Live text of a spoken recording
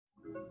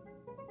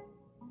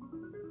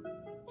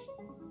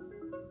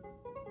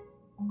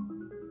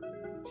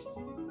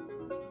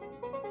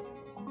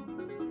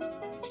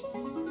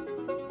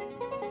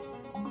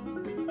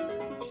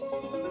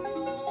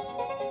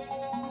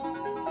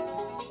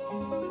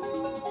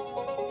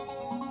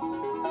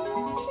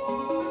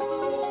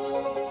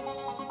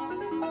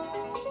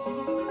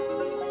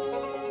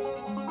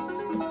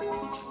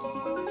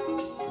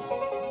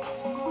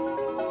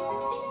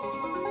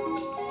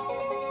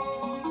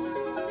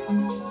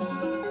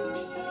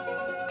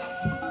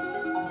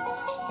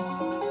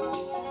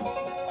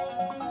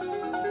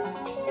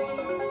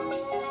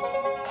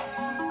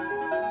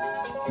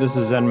This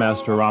is Zen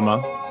Master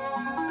Rama,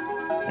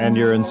 and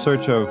you're in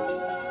search of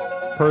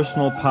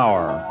personal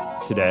power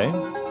today.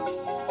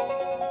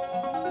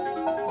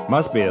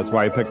 Must be, that's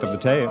why you picked up the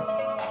tape.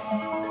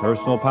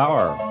 Personal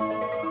power.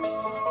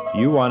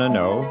 You want to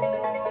know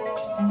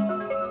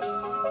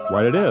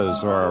what it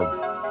is, or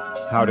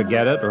how to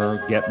get it,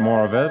 or get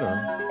more of it,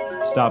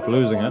 or stop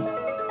losing it.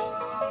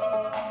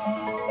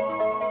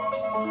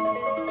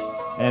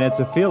 And it's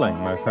a feeling,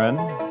 my friend.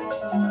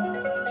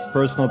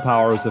 Personal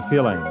power is a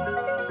feeling,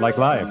 like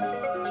life.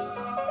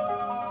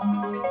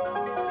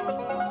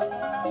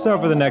 So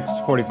for the next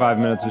 45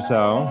 minutes or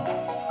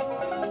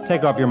so,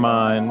 take off your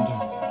mind,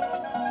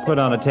 put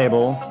on a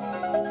table,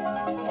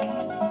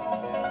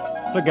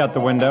 look out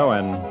the window,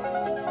 and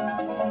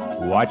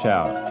watch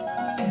out.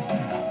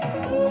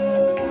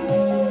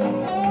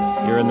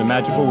 You're in the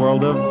magical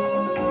world of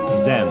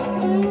Zen.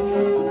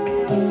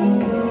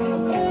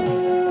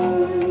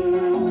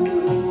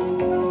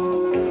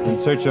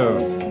 In search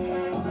of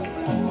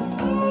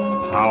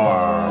power.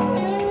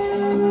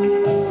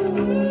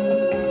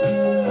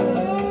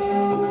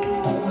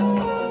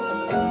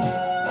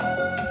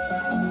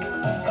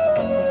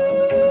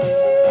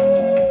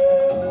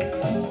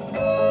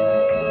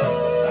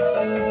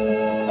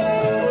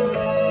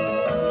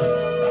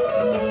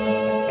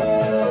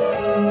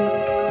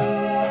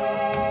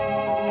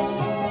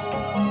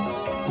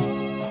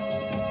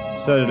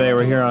 So today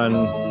we're here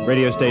on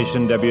radio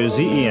station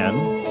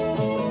WZEN.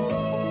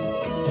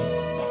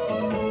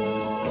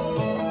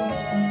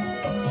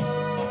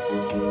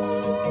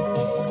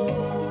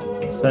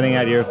 Sending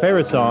out your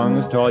favorite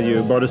songs to all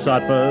you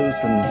bodhisattvas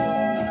and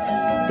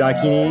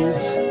dakinis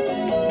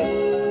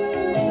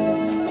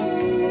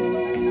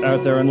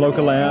out there in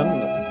local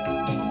land.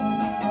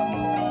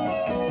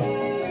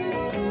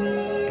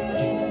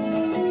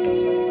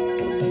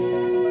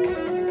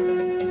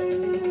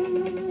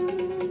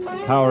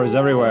 Power is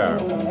everywhere.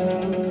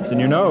 It's in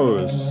your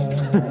nose.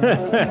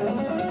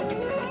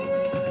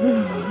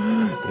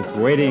 It's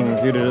waiting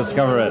for you to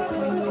discover it.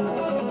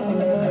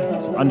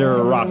 It's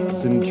under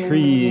rocks and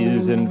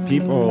trees and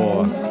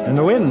people, in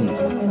the wind,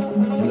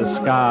 in the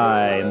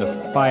sky, in the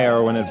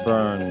fire when it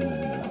burns.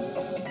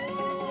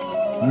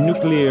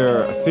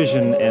 Nuclear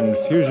fission and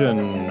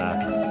fusion.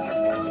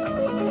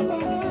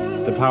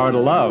 The power to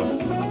love.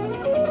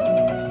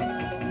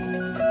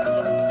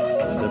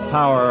 The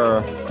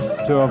power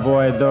to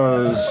avoid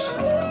those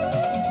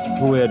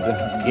who would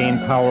gain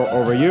power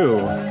over you,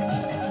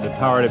 the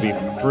power to be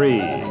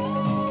free.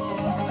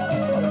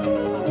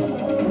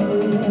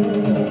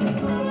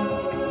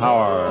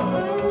 Power.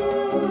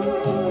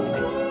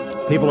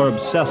 People are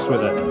obsessed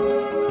with it.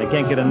 They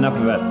can't get enough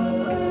of it.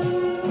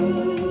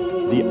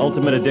 The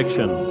ultimate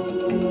addiction.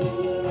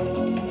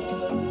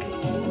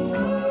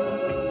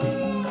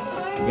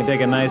 You can take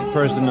a nice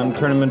person and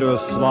turn him into a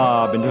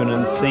slob, into an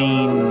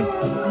insane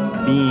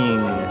being,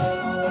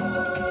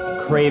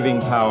 craving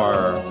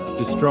power,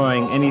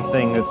 destroying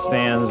anything that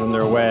stands in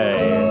their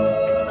way.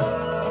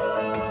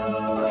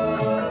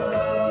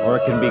 Or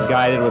it can be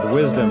guided with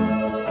wisdom,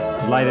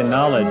 light, and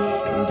knowledge,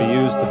 and be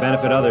used to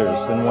benefit others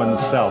and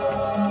oneself.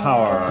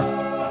 Power.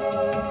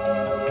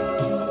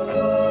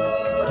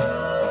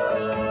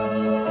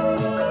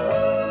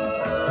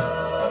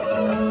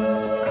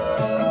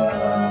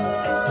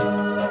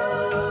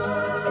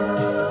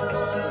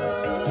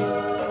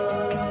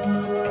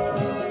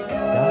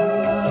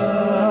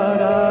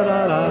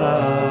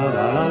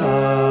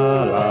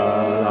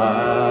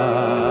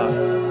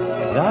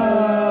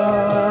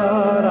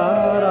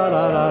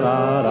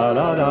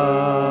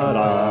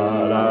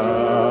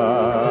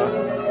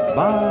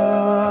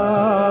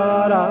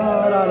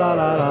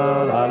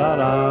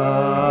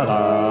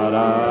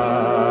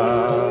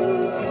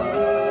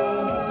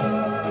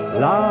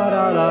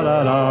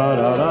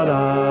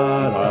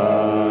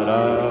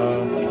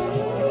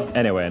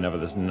 Anyway, enough of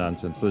this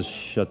nonsense. Let's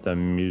shut the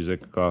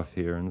music off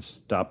here and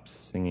stop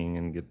singing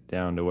and get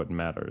down to what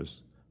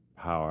matters.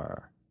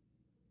 Power.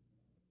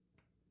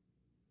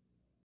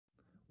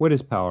 What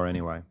is power,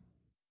 anyway?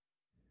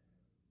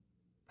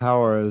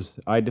 Power, as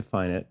I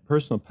define it,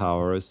 personal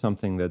power is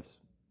something that's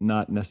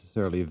not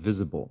necessarily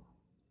visible.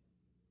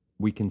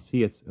 We can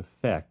see its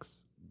effects,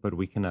 but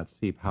we cannot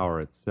see power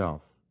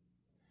itself.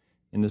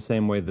 In the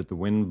same way that the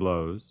wind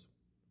blows,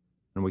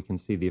 and we can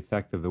see the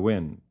effect of the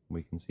wind.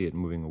 We can see it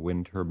moving a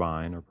wind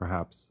turbine, or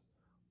perhaps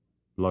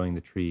blowing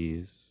the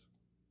trees.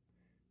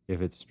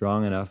 If it's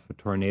strong enough, a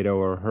tornado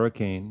or a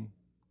hurricane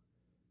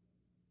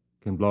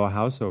can blow a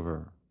house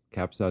over,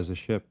 capsize a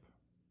ship.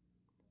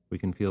 We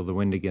can feel the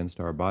wind against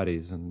our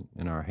bodies and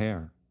in our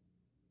hair.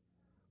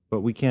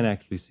 But we can't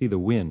actually see the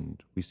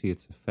wind. We see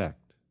its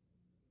effect.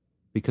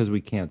 Because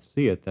we can't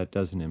see it, that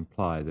doesn't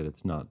imply that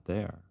it's not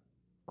there.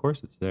 Of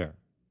course it's there.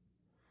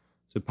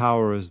 So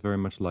power is very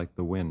much like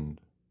the wind.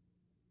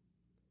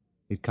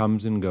 It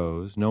comes and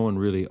goes. No one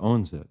really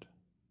owns it.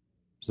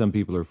 Some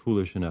people are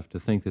foolish enough to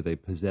think that they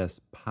possess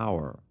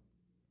power.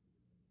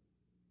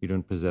 You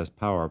don't possess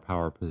power.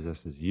 Power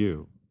possesses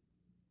you.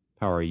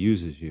 Power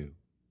uses you.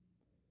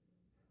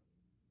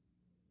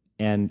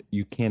 And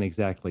you can't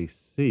exactly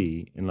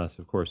see, unless,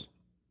 of course,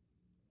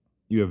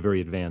 you have very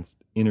advanced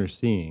inner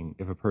seeing,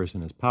 if a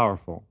person is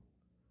powerful.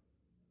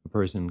 A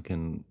person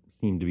can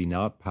seem to be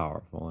not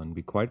powerful and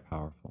be quite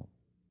powerful.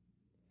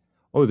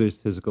 Oh, there's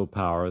physical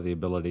power, the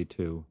ability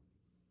to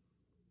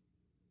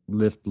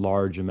lift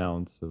large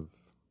amounts of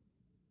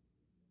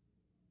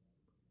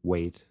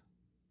weight.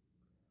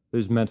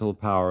 There's mental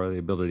power, the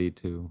ability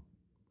to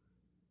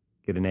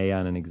get an A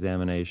on an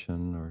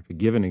examination or to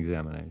give an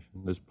examination.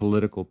 There's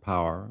political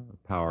power,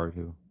 the power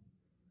to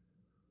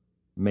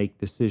make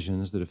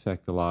decisions that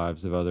affect the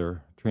lives of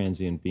other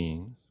transient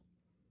beings.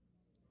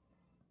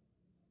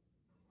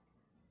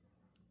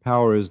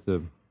 Power is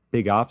the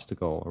big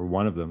obstacle, or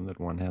one of them, that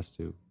one has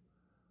to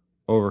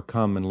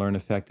overcome and learn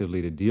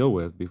effectively to deal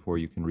with before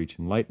you can reach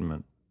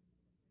enlightenment.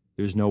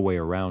 There's no way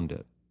around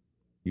it.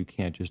 You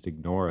can't just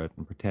ignore it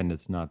and pretend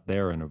it's not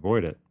there and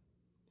avoid it.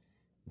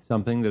 It's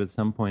something that at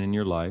some point in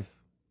your life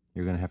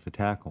you're going to have to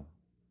tackle.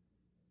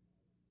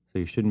 So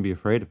you shouldn't be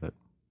afraid of it.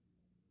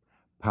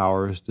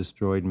 Power has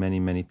destroyed many,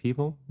 many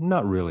people?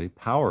 Not really.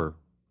 Power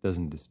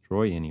doesn't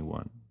destroy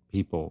anyone.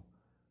 People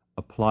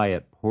apply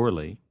it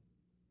poorly,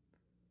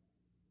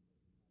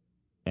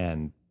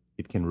 and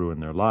it can ruin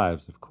their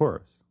lives, of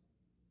course.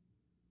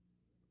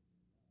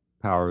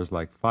 Power is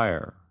like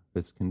fire.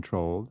 If it's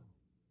controlled,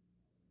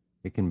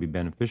 it can be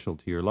beneficial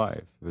to your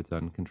life. If it's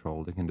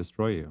uncontrolled, it can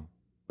destroy you.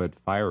 But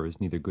fire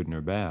is neither good nor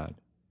bad.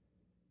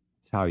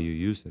 It's how you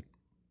use it.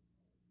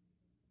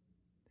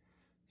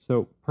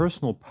 So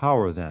personal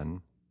power,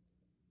 then,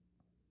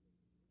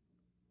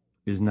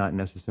 is not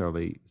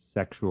necessarily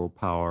sexual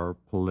power,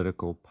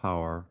 political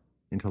power,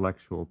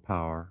 intellectual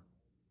power,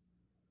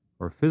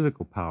 or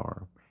physical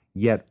power.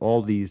 Yet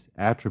all these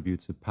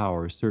attributes of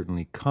power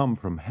certainly come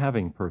from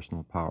having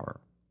personal power.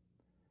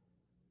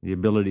 The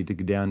ability to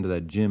go down to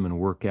that gym and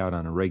work out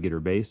on a regular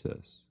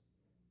basis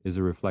is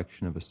a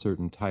reflection of a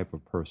certain type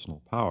of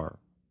personal power.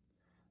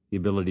 The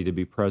ability to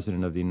be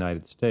President of the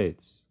United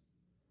States,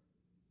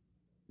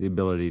 the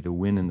ability to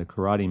win in the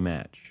karate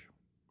match,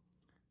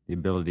 the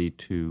ability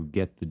to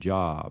get the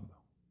job,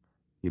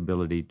 the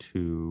ability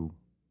to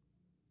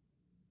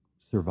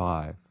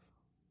survive.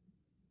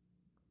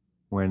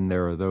 When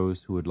there are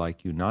those who would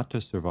like you not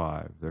to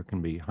survive, there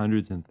can be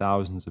hundreds and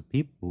thousands of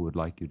people who would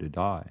like you to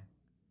die.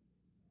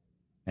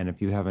 And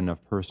if you have enough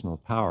personal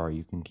power,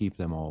 you can keep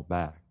them all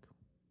back.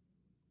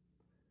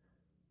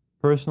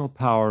 Personal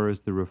power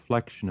is the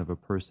reflection of a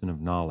person of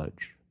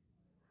knowledge.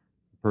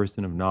 A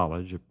person of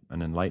knowledge,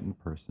 an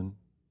enlightened person,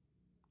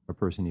 a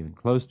person even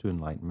close to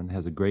enlightenment,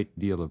 has a great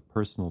deal of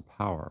personal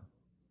power.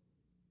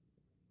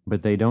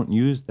 But they don't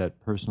use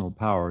that personal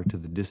power to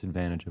the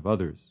disadvantage of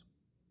others.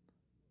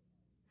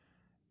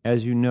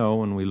 As you know,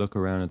 when we look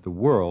around at the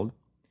world,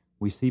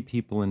 we see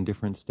people in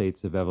different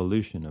states of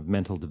evolution, of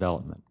mental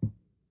development.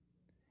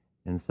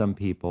 And some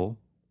people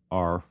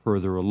are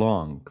further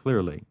along,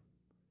 clearly.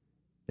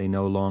 They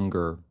no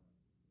longer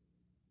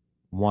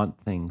want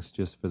things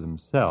just for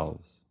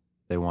themselves.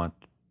 They want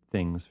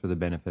things for the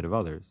benefit of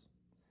others.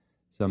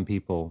 Some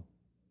people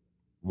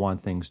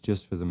want things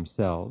just for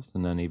themselves,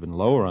 and then even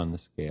lower on the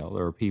scale,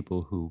 there are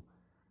people who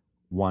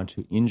want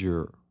to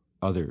injure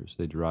others.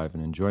 They derive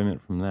an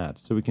enjoyment from that.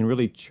 So we can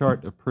really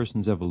chart a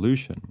person's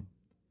evolution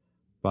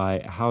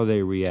by how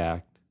they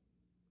react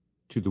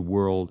to the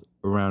world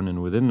around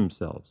and within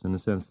themselves, in the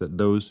sense that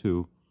those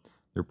who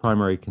their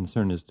primary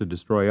concern is to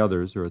destroy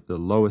others are at the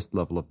lowest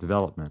level of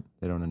development.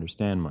 They don't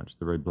understand much.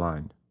 They're very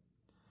blind.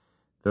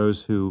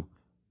 Those who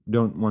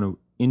don't want to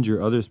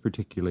injure others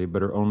particularly,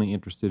 but are only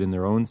interested in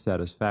their own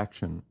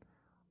satisfaction,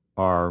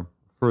 are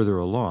further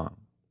along.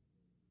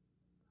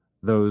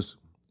 Those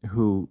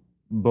who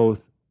both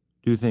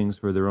do things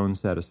for their own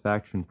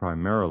satisfaction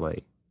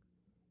primarily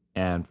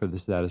and for the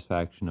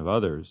satisfaction of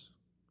others,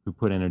 who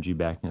put energy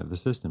back into the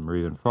system, are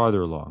even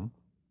farther along.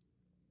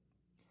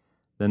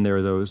 Then there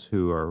are those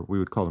who are, we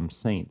would call them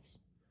saints,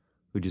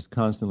 who just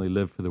constantly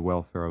live for the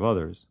welfare of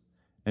others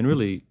and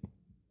really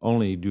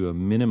only do a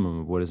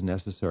minimum of what is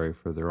necessary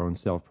for their own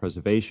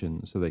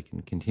self-preservation so they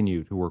can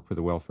continue to work for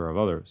the welfare of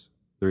others.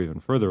 They're even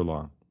further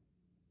along.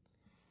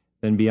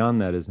 Then beyond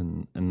that is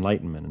an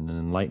enlightenment, and an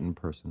enlightened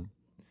person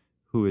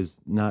who is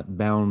not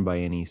bound by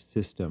any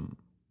system.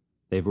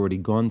 They've already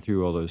gone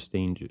through all those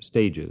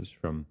stages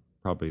from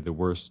probably the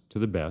worst to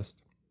the best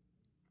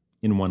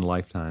in one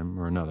lifetime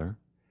or another.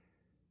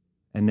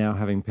 And now,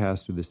 having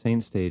passed through the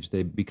saint stage,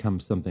 they become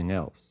something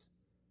else.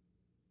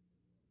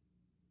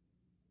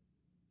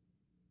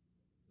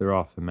 They're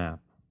off the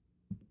map.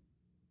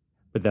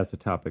 But that's a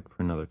topic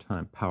for another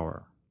time.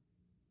 Power.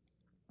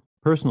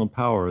 Personal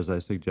power, as I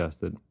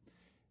suggested,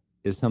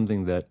 is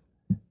something that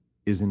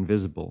is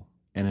invisible.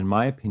 And in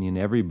my opinion,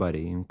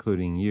 everybody,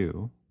 including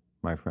you,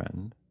 my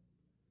friend,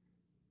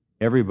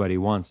 everybody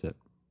wants it.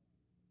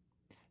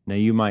 Now,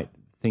 you might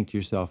think to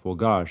yourself, well,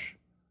 gosh,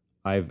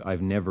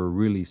 I've never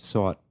really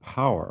sought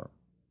power.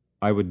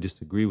 I would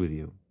disagree with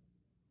you.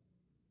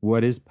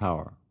 What is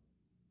power?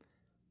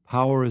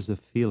 Power is a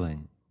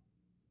feeling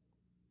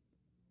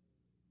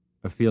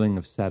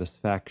of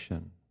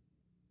satisfaction.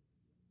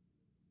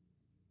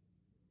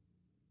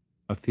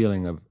 a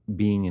feeling of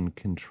being in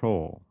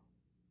control.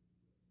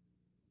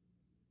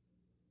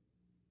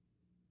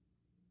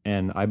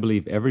 And I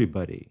believe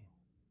everybody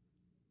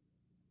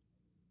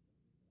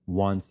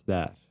wants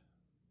that.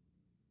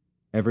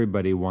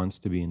 Everybody wants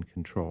to be in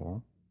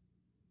control,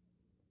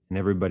 and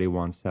everybody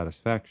wants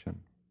satisfaction.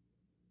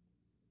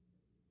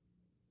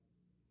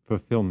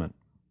 Fulfillment.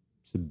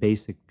 It's a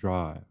basic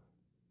drive.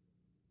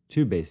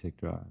 Two basic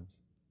drives.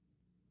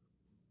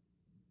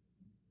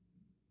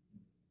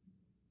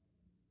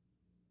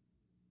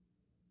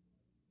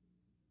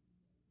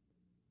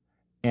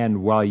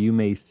 And while you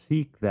may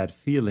seek that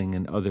feeling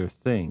in other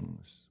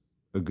things,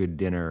 a good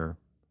dinner,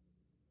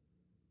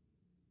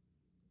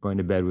 going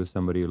to bed with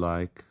somebody you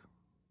like,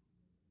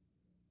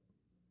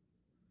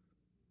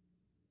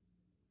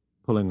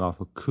 pulling off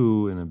a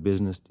coup in a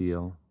business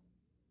deal,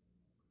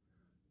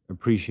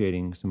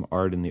 appreciating some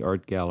art in the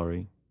art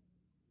gallery,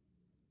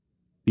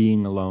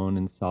 being alone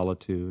in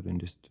solitude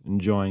and just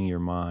enjoying your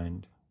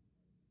mind,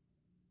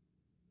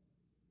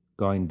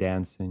 going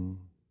dancing,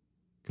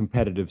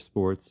 competitive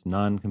sports,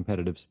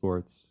 non-competitive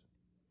sports,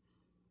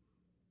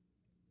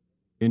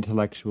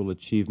 intellectual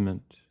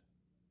achievement,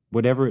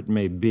 whatever it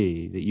may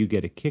be that you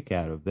get a kick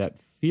out of, that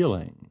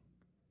feeling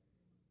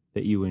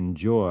that you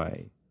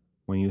enjoy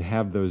when you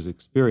have those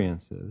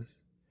experiences,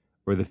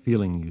 or the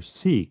feeling you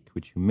seek,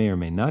 which you may or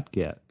may not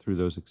get through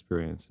those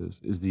experiences,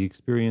 is the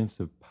experience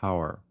of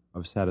power,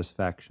 of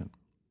satisfaction.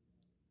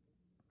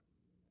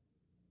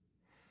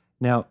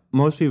 Now,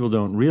 most people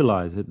don't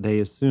realize it. They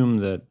assume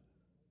that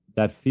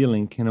that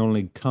feeling can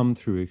only come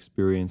through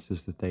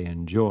experiences that they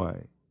enjoy.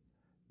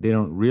 They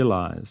don't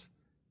realize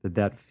that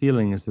that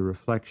feeling is a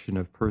reflection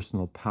of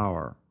personal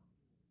power.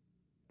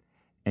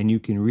 And you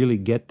can really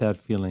get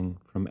that feeling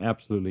from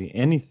absolutely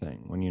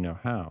anything when you know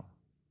how.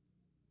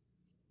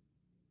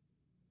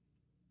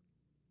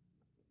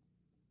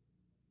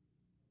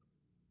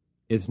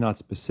 It's not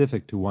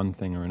specific to one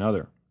thing or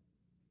another.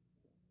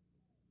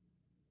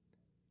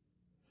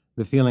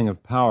 The feeling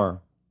of power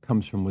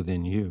comes from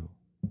within you.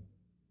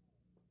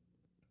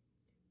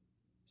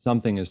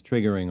 Something is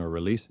triggering or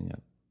releasing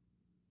it.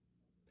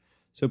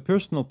 So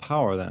personal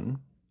power, then,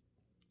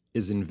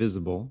 is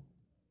invisible.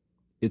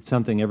 It's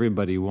something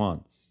everybody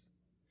wants.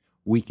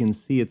 We can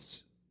see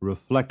its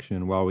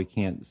reflection while we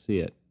can't see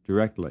it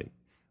directly.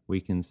 We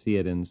can see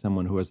it in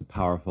someone who has a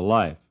powerful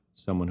life,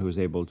 someone who is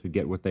able to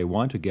get what they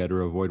want to get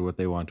or avoid what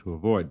they want to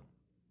avoid.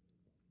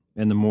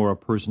 And the more a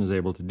person is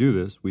able to do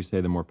this, we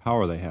say the more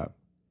power they have.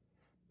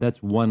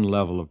 That's one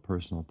level of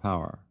personal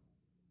power.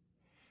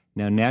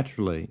 Now,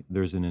 naturally,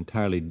 there's an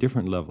entirely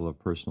different level of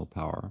personal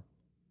power,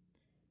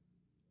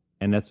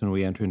 and that's when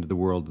we enter into the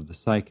world of the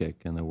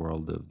psychic and the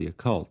world of the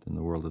occult and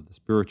the world of the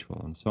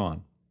spiritual and so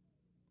on.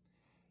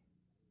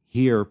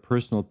 Here,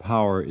 personal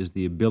power is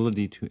the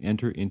ability to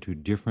enter into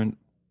different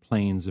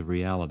planes of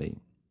reality.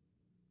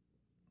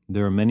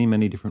 There are many,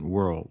 many different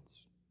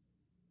worlds.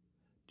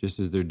 Just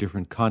as there are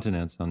different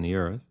continents on the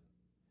earth,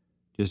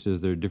 just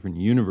as there are different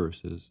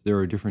universes, there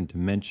are different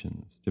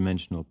dimensions,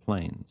 dimensional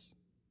planes.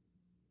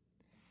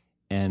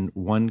 And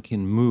one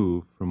can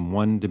move from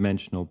one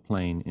dimensional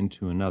plane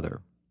into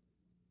another.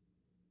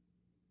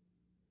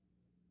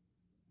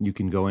 You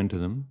can go into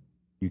them,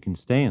 you can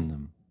stay in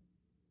them.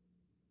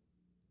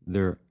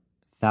 There are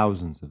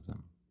thousands of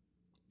them.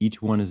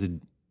 Each one is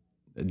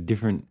a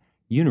different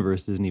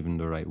universe, isn't even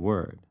the right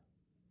word.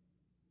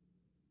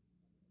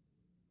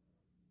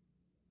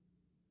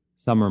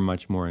 Some are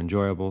much more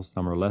enjoyable,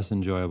 some are less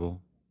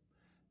enjoyable.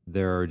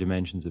 There are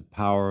dimensions of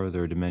power,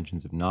 there are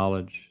dimensions of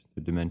knowledge,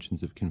 there are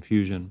dimensions of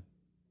confusion.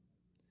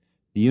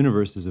 The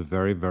universe is a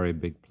very, very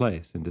big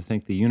place, and to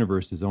think the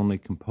universe is only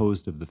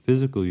composed of the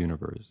physical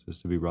universe is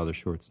to be rather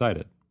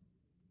short-sighted.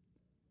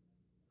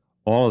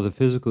 All of the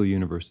physical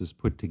universes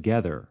put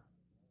together,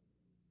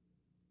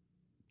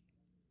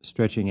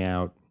 stretching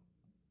out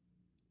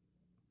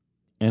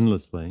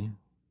endlessly,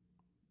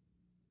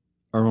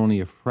 are only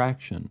a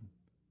fraction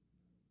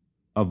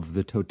of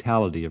the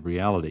totality of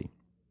reality.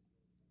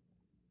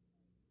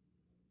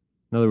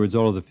 In other words,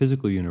 all of the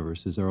physical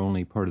universes are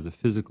only part of the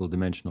physical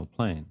dimensional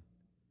plane.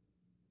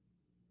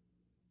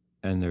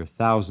 And there are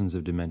thousands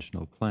of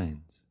dimensional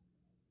planes.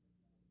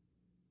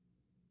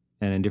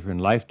 And in different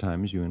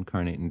lifetimes, you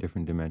incarnate in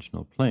different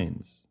dimensional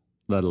planes,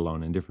 let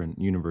alone in different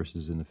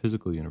universes in the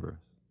physical universe.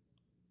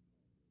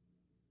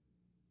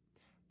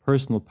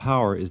 Personal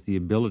power is the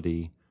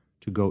ability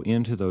to go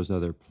into those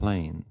other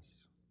planes,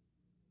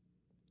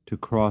 to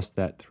cross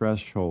that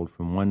threshold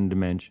from one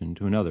dimension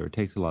to another. It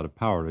takes a lot of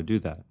power to do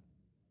that.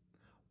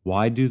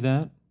 Why do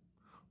that?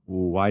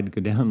 Why go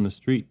down the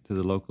street to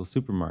the local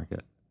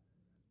supermarket?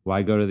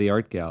 Why go to the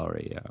art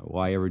gallery?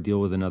 Why ever deal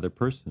with another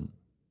person?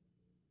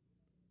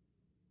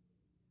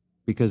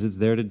 Because it's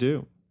there to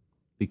do.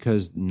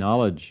 Because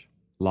knowledge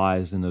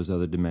lies in those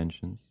other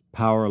dimensions.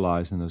 Power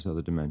lies in those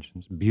other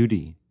dimensions.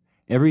 Beauty.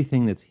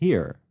 Everything that's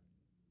here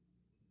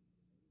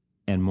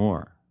and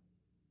more.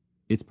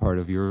 It's part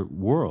of your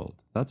world.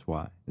 That's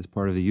why. It's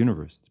part of the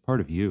universe. It's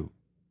part of you.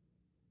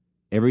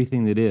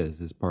 Everything that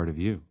is part of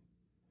you.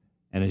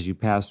 And as you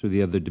pass through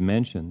the other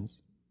dimensions,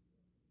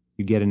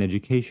 You get an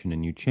education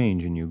and you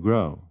change and you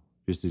grow,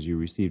 just as you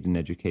received an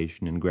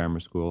education in grammar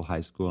school,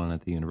 high school, and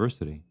at the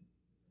university.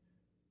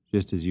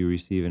 Just as you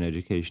receive an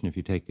education if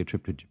you take a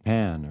trip to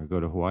Japan or go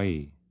to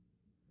Hawaii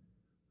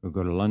or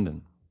go to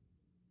London.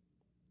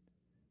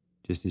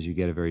 Just as you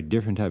get a very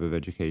different type of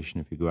education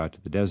if you go out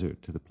to the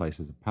desert, to the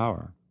places of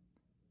power.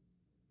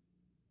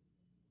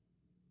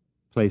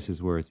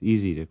 Places where it's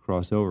easy to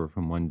cross over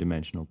from one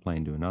dimensional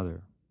plane to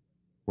another,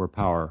 where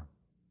power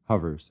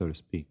hovers, so to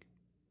speak.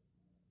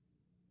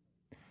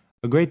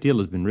 A great deal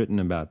has been written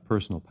about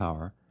personal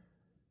power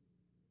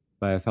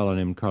by a fellow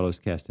named Carlos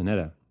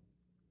Castaneda,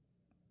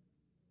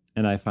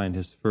 and I find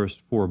his first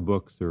 4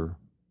 books are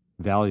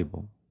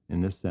valuable in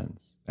this sense.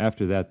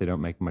 After that, they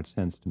don't make much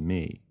sense to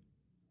me.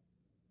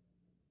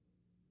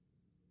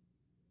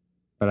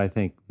 But I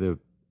think,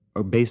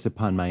 based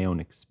upon my own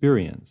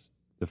experience,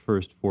 the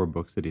first 4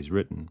 books that he's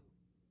written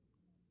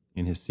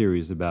in his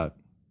series about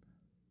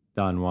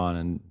Don Juan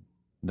and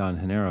Don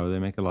Genaro, they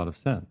make a lot of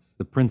sense.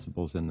 The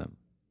principles in them,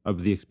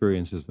 of the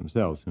experiences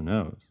themselves, who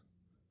knows?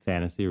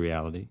 Fantasy,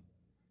 reality.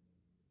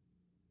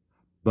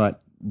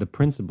 But the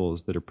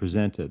principles that are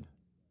presented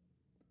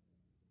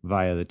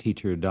via the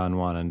teacher Don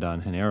Juan and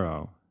Don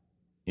Genaro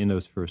in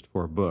those first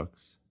 4 books,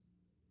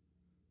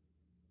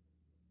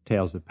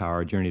 Tales of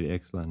Power, Journey to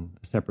Ixtlan,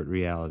 A Separate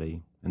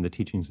Reality, and the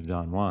teachings of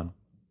Don Juan,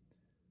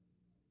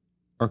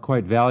 are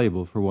quite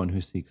valuable for one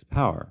who seeks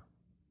power.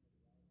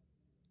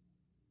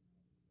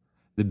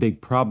 The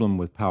big problem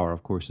with power,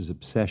 of course, is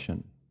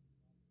obsession.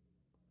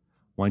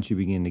 Once you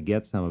begin to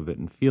get some of it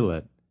and feel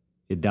it,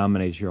 it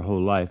dominates your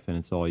whole life and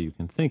it's all you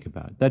can think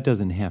about. That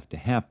doesn't have to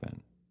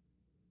happen.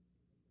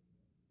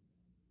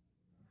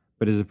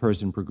 But as a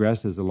person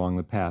progresses along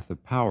the path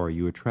of power,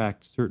 you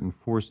attract certain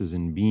forces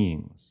and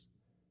beings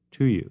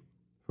to you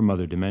from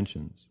other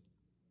dimensions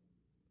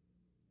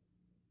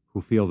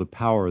who feel the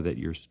power that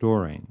you're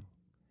storing.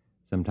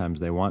 Sometimes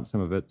they want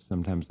some of it,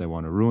 sometimes they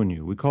want to ruin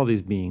you. We call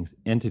these beings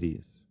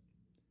entities.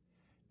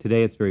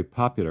 Today it's very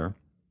popular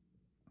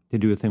to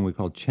do a thing we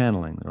call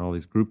channeling. There are all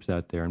these groups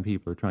out there and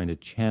people are trying to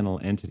channel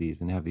entities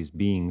and have these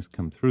beings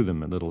come through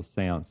them at little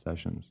seance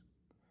sessions,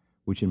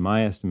 which in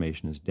my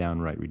estimation is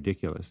downright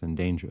ridiculous and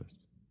dangerous.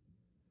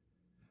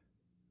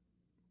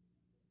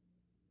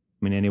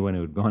 I mean, anyone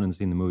who had gone and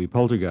seen the movie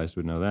Poltergeist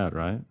would know that,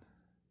 right?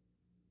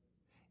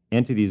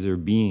 Entities are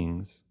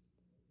beings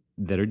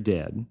that are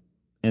dead,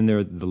 and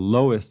they're the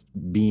lowest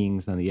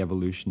beings on the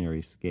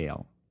evolutionary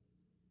scale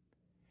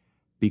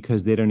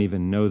because they don't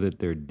even know that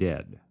they're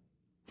dead.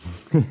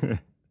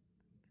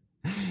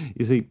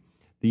 You see,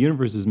 the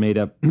universe is made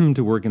up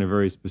to work in a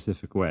very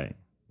specific way.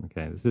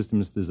 Okay, the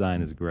system's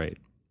design is great.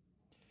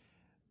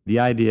 The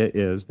idea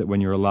is that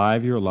when you're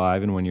alive,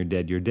 and when you're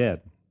dead, you're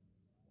dead.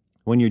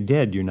 When you're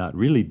dead, you're not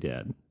really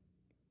dead,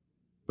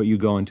 but you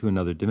go into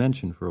another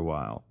dimension for a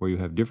while where you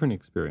have different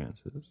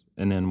experiences,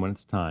 and then when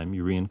it's time,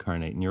 you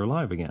reincarnate and you're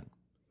alive again.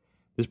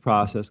 This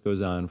process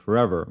goes on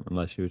forever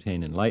unless you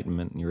attain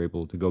enlightenment and you're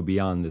able to go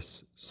beyond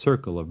this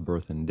circle of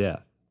birth and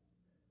death,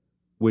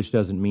 which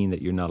doesn't mean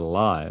that you're not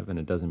alive, and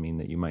it doesn't mean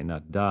that you might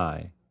not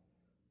die,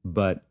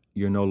 but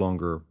you're no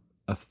longer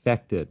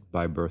affected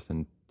by birth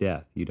and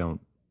death.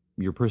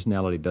 Your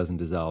personality doesn't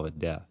dissolve at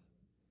death.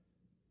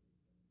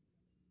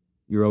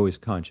 You're always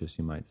conscious,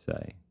 you might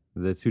say.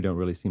 The two don't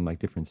really seem like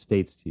different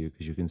states to you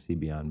because you can see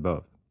beyond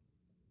both.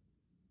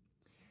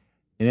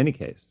 In any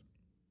case,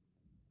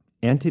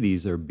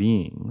 entities are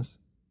beings,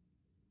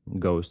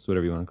 ghosts,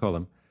 whatever you want to call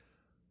them,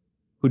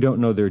 who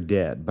don't know they're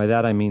dead. By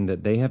that I mean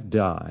that they have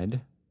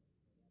died,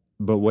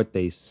 but what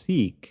they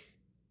seek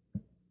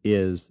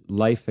is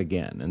life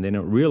again, and they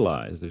don't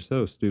realize, they're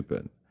so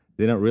stupid,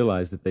 they don't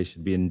realize that they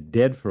should be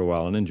dead for a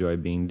while and enjoy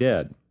being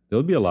dead.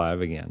 They'll be alive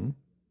again,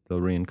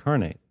 they'll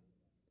reincarnate.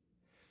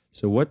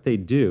 So what they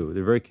do,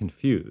 they're very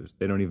confused,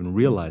 they don't even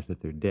realize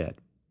that they're dead.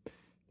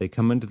 They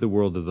come into the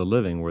world of the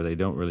living where they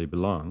don't really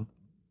belong,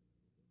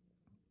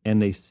 and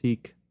they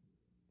seek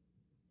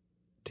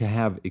to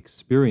have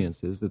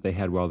experiences that they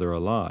had while they're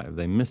alive.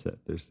 They miss it.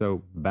 They're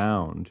so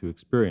bound to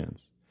experience.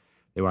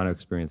 They want to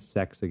experience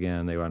sex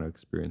again. They want to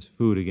experience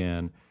food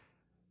again.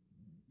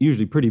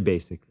 Usually pretty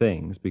basic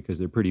things because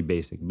they're pretty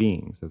basic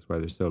beings. That's why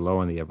they're so low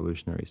on the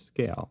evolutionary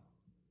scale.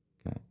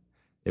 Okay?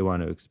 They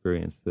want to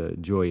experience the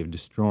joy of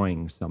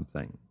destroying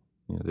something.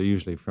 They're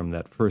usually from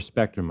that first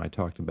spectrum I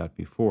talked about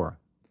before,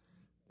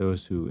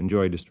 those who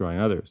enjoy destroying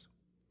others.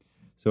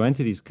 So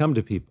entities come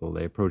to people,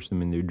 they approach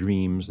them in their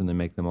dreams, and they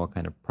make them all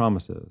kind of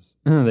promises.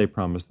 They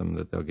promise them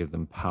that they'll give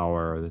them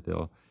power, that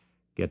they'll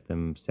get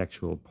them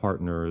sexual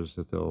partners,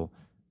 that they'll,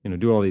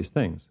 do all these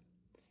things.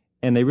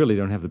 And they really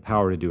don't have the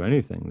power to do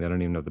anything. They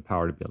don't even have the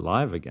power to be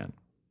alive again.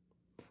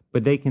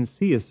 But they can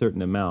see a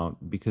certain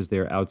amount because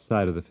they're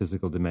outside of the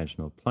physical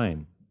dimensional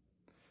plane.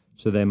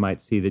 So they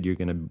might see that you're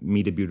going to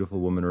meet a beautiful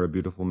woman or a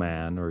beautiful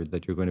man, or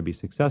that you're going to be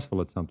successful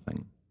at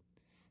something.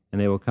 And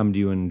they will come to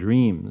you in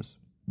dreams,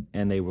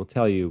 and they will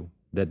tell you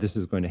that this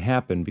is going to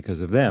happen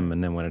because of them.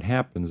 And then when it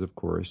happens, of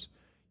course,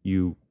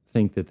 you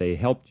think that they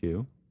helped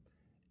you,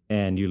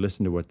 and you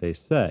listen to what they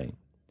say.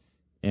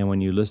 And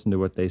when you listen to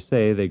what they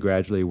say, they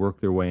gradually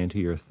work their way into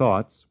your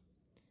thoughts.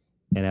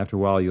 And after a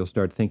while, you'll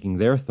start thinking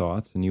their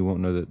thoughts, and you won't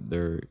know that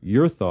they're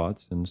your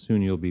thoughts, and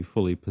soon you'll be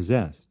fully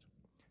possessed.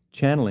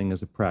 Channeling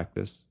is a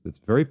practice that's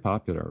very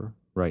popular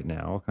right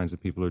now. All kinds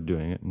of people are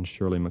doing it, and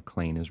Shirley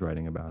MacLaine is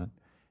writing about it.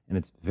 And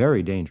it's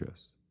very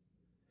dangerous.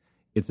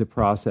 It's a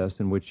process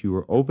in which you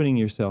are opening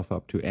yourself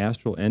up to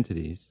astral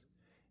entities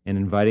and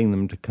inviting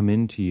them to come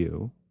into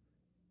you,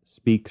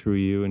 speak through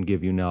you, and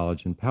give you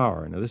knowledge and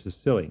power. Now, this is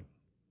silly.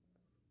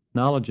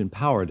 Knowledge and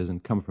power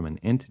doesn't come from an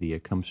entity.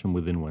 It comes from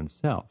within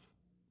oneself.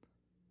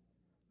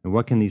 And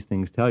what can these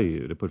things tell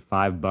you? To put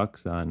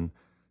 $5 on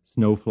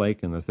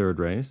Snowflake in the third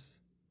race?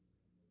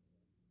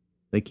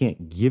 They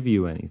can't give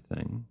you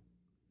anything.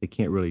 They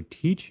can't really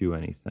teach you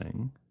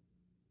anything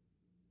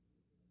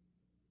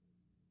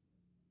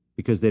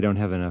because they don't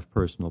have enough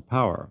personal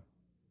power.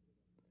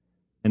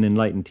 An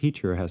enlightened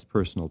teacher has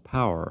personal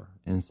power,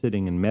 and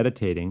sitting and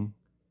meditating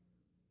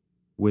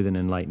with an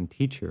enlightened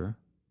teacher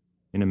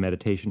in a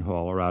meditation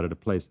hall or out at a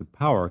place of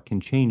power can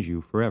change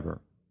you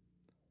forever.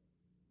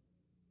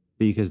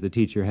 Because the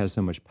teacher has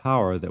so much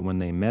power that when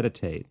they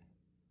meditate,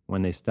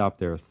 when they stop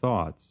their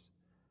thoughts,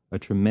 a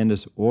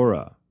tremendous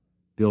aura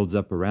builds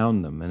up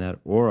around them, and that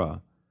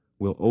aura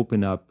will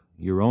open up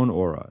your own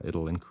aura.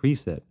 It'll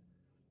increase it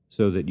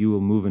so that you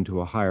will move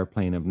into a higher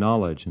plane of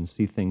knowledge and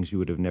see things you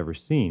would have never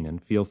seen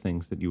and feel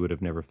things that you would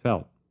have never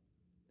felt.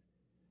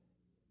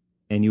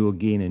 And you will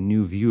gain a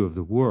new view of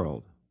the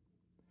world.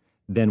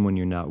 Then when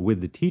you're not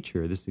with the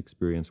teacher, this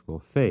experience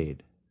will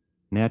fade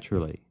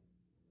naturally.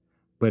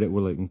 But it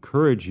will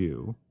encourage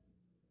you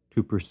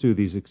to pursue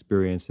these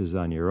experiences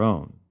on your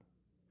own.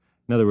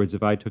 In other words,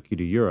 if I took you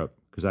to Europe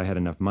because I had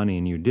enough money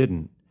and you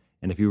didn't,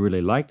 and if you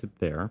really liked it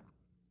there,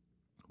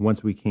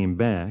 once we came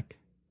back,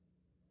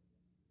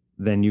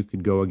 then you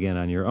could go again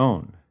on your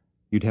own.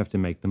 You'd have to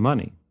make the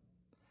money.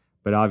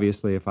 But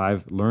obviously, if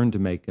I've learned to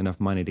make enough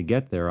money to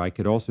get there, I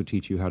could also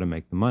teach you how to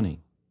make the money.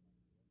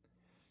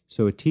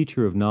 So a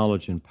teacher of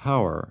knowledge and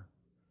power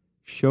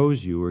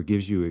shows you or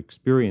gives you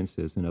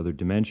experiences in other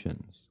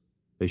dimensions.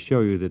 They show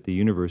you that the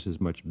universe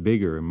is much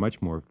bigger and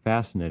much more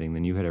fascinating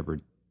than you had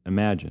ever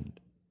imagined.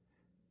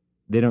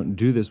 They don't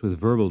do this with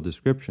verbal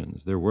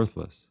descriptions. They're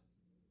worthless.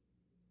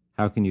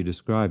 How can you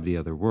describe the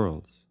other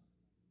worlds?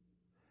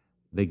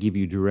 They give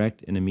you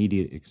direct and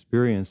immediate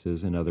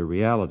experiences in other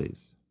realities.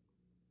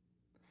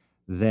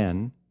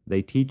 Then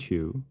they teach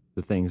you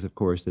the things, of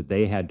course, that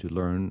they had to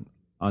learn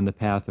on the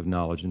path of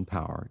knowledge and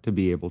power to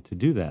be able to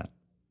do that.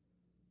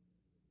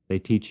 They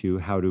teach you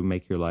how to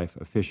make your life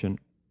efficient,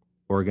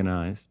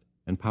 organized,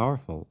 and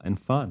powerful, and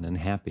fun, and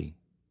happy.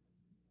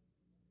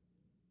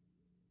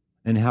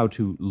 And how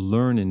to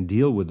learn and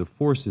deal with the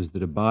forces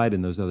that abide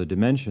in those other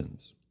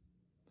dimensions.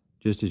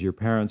 Just as your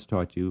parents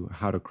taught you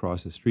how to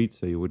cross a street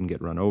so you wouldn't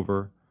get run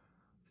over,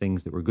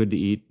 things that were good to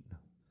eat,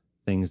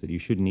 things that you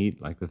shouldn't eat,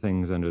 like the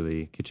things under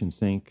the kitchen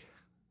sink,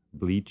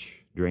 bleach,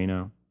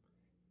 Drano.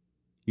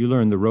 You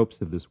learn the ropes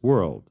of this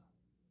world.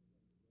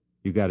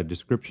 You got a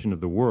description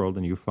of the world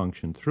and you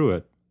function through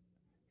it,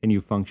 and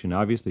you function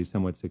obviously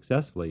somewhat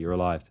successfully. You're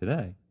alive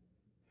today.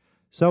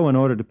 So in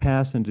order to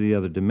pass into the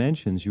other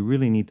dimensions, you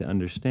really need to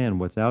understand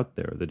what's out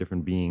there, the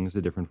different beings,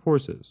 the different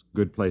forces,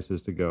 good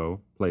places to go,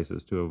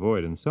 places to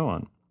avoid, and so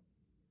on.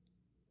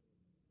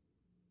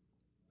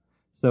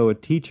 So a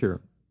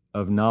teacher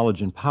of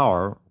knowledge and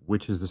power,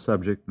 which is the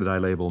subject that I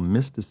label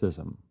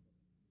mysticism,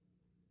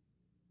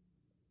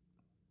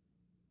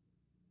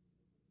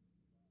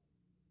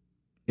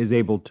 is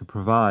able to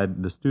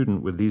provide the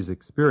student with these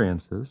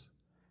experiences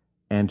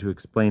and to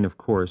explain, of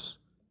course,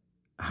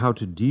 how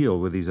to deal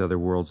with these other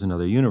worlds and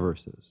other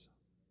universes.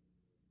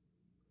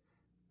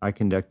 I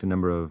conduct a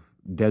number of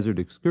desert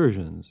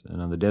excursions,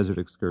 and on the desert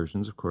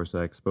excursions, of course,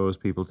 I expose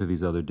people to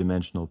these other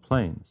dimensional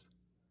planes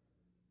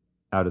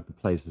out at the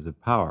places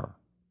of power.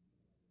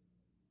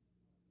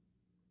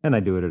 And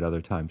I do it at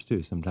other times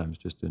too, sometimes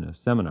just in a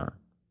seminar.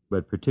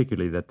 But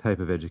particularly that type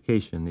of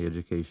education, the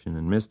education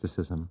in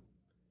mysticism,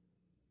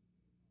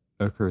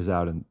 occurs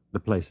out in the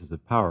places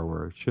of power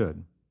where it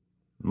should.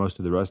 Most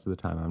of the rest of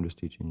the time I'm just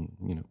teaching,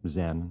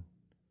 Zen,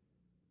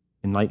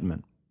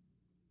 enlightenment.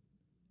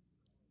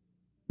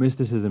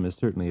 Mysticism is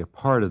certainly a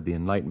part of the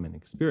enlightenment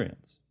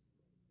experience,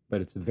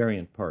 but it's a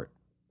variant part.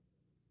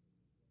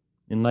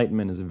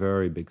 Enlightenment is a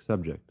very big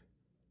subject,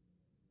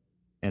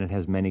 and it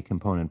has many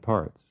component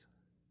parts.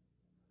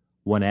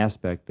 One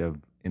aspect of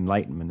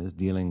enlightenment is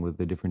dealing with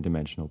the different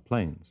dimensional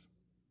planes.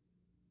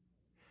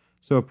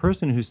 So a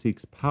person who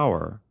seeks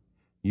power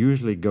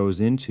usually goes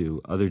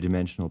into other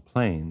dimensional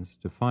planes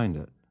to find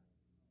it.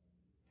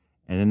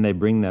 And then they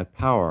bring that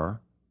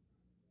power,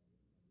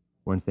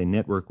 once they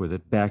network with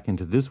it, back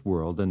into this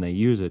world, and they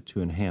use it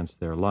to enhance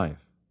their life.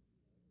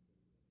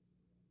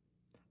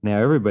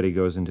 Now, everybody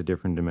goes into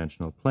different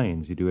dimensional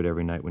planes. You do it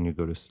every night when you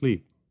go to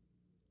sleep.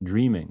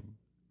 Dreaming.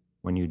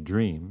 When you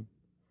dream,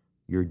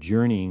 you're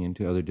journeying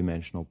into other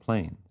dimensional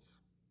planes.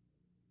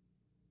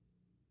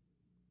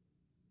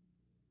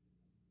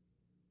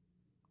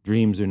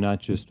 Dreams are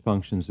not just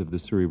functions of the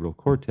cerebral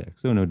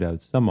cortex. Oh, no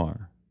doubt some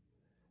are.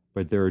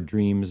 But there are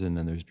dreams and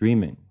then there's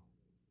dreaming.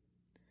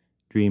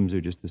 Dreams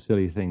are just the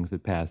silly things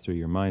that pass through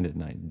your mind at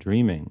night.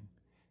 Dreaming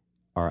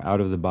are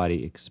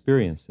out-of-the-body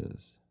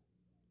experiences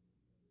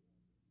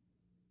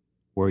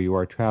where you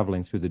are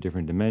traveling through the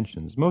different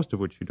dimensions, most of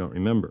which you don't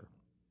remember.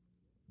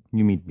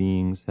 You meet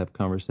beings, have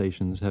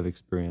conversations, have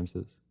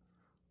experiences,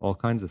 all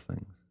kinds of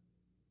things.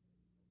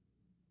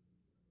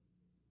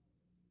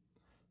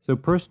 So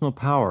personal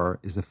power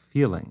is a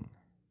feeling.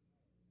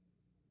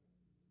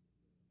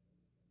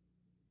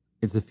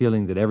 It's a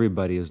feeling that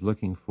everybody is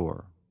looking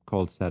for,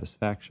 called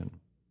satisfaction.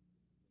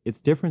 It's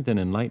different than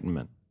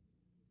enlightenment.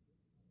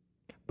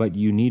 But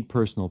you need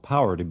personal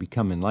power to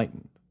become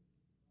enlightened.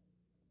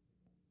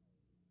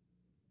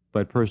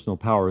 But personal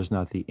power is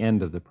not the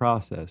end of the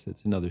process.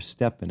 It's another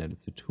step in it.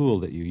 It's a tool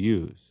that you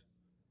use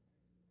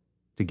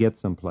to get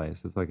someplace.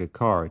 It's like a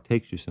car. It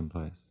takes you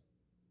someplace.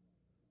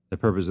 The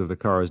purpose of the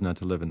car is not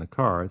to live in the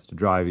car. It's to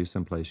drive you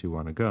someplace you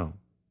want to go.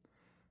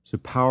 So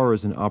power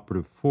is an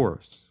operative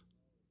force.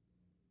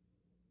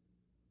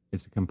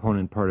 It's a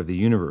component part of the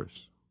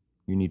universe.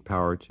 You need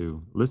power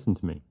to listen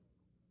to me.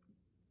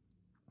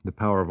 The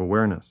power of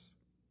awareness.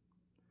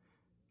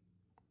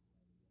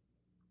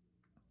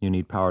 You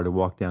need power to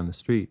walk down the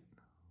street.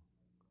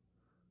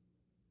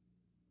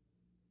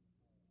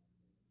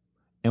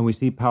 And we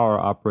see power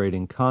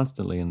operating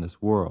constantly in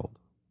this world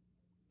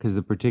because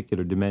the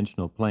particular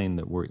dimensional plane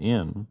that we're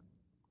in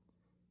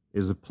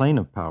is a plane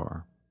of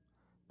power.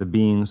 The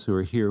beings who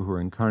are here, who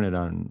are incarnate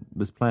on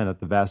this planet,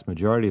 the vast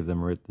majority of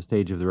them are at the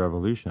stage of the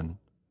revolution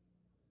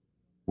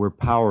where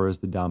power is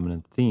the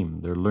dominant theme.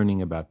 They're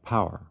learning about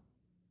power.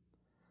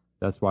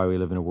 That's why we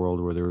live in a world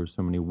where there are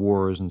so many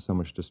wars and so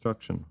much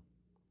destruction.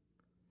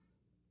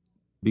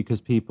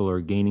 Because people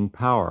are gaining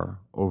power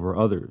over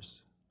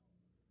others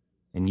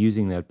and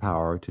using that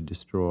power to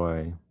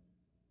destroy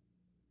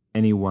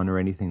anyone or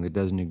anything that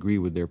doesn't agree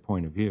with their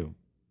point of view.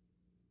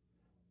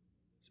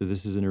 So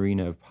this is an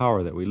arena of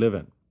power that we live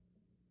in.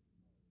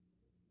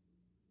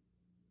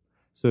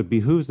 So it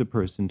behooves a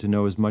person to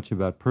know as much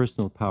about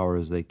personal power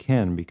as they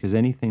can, because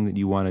anything that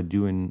you want to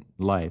do in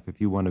life,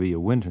 if you want to be a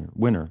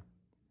winner,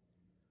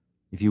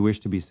 if you wish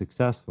to be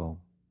successful,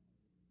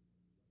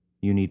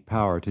 you need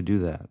power to do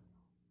that,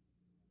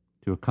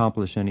 to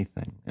accomplish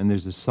anything. And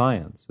there's a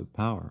science of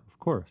power, of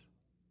course.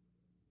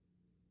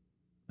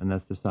 And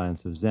that's the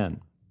science of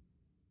Zen.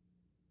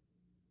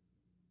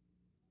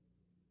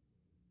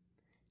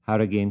 How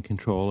to gain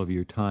control of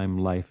your time,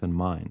 life, and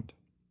mind.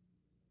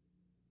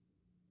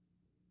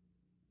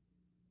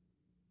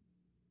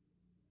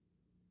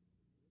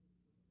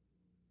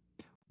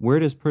 Where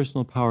does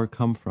personal power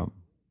come from?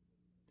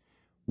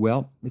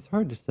 Well, it's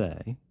hard to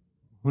say.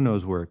 Who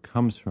knows where it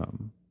comes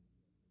from?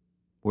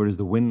 Where does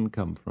the wind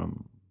come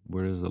from?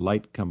 Where does the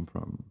light come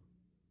from?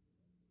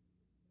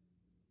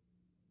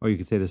 Or you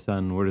could say the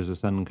sun, where does the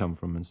sun come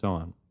from, and so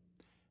on.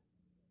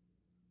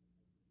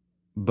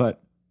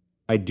 But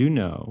I do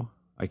know,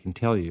 I can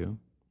tell you,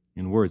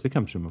 in words, it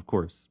comes from, of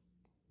course,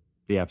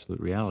 the absolute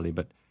reality,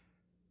 but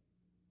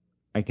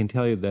I can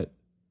tell you that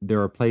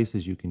there are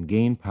places you can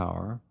gain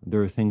power,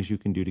 there are things you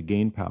can do to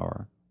gain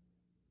power,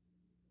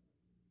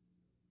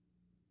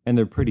 and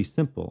they're pretty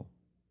simple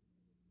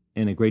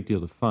and a great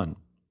deal of fun.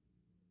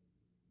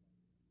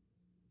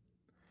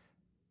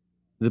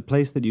 The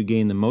place that you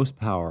gain the most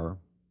power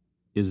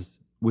is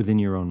within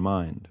your own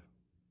mind.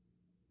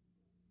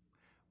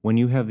 When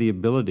you have the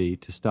ability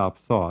to stop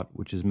thought,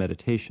 which is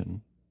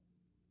meditation,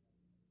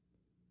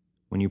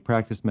 when you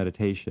practice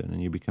meditation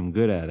and you become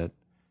good at it,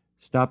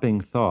 stopping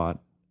thought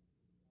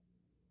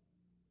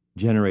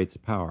generates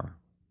power.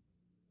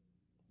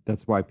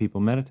 That's why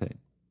people meditate.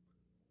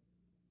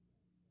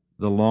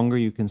 The longer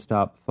you can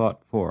stop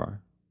thought for,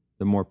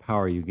 the more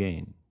power you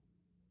gain.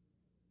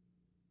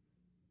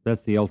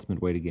 That's the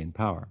ultimate way to gain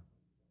power.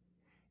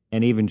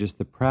 And even just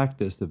the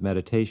practice of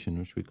meditation,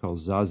 which we call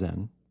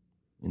zazen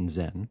in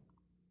Zen,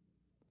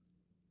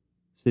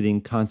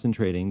 sitting,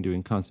 concentrating,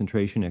 doing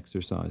concentration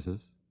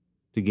exercises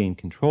to gain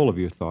control of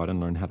your thought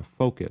and learn how to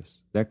focus,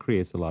 that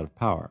creates a lot of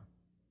power.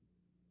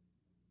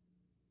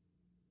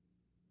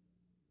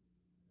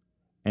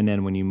 And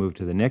then when you move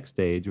to the next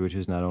stage, which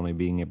is not only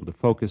being able to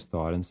focus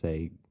thought and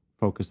say,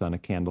 focus on a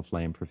candle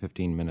flame for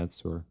 15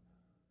 minutes or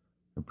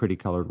a pretty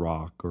colored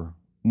rock or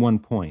one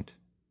point,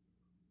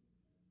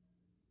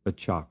 a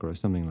chakra or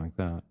something like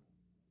that.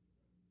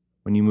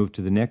 When you move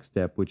to the next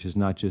step, which is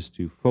not just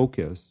to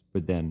focus,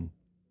 but then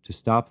to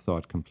stop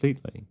thought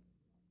completely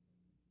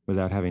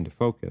without having to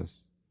focus,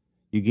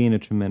 you gain a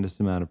tremendous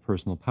amount of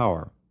personal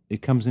power.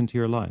 It comes into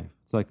your life.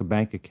 It's like a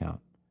bank account.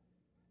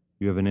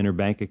 You have an inner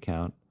bank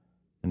account,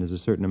 and there's a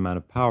certain amount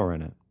of power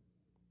in it.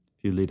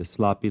 If you lead a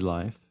sloppy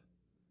life,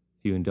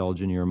 if you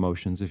indulge in your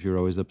emotions, if you're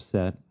always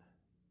upset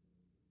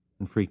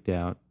and freaked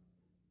out,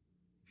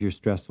 if you're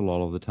stressful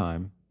all of the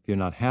time, if you're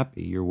not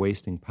happy, you're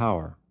wasting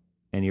power,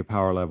 and your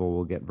power level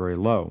will get very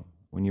low.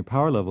 When your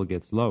power level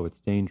gets low, it's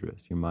dangerous.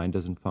 Your mind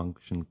doesn't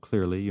function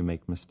clearly, you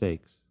make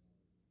mistakes.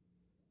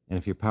 And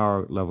if your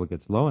power level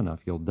gets low enough,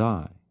 you'll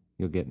die.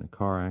 You'll get in a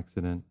car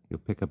accident, you'll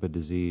pick up a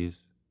disease.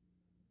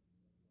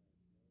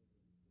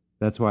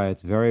 That's why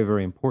it's very,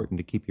 very important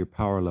to keep your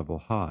power level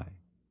high,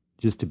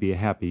 just to be a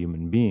happy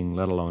human being,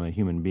 let alone a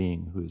human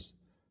being who's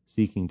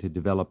seeking to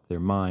develop their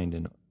mind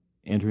and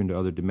enter into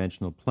other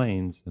dimensional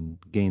planes and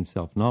gain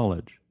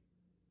self-knowledge.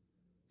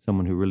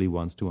 Someone who really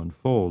wants to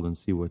unfold and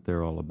see what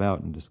they're all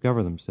about and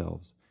discover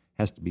themselves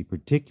has to be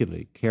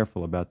particularly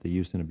careful about the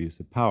use and abuse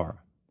of power.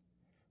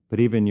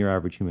 But even your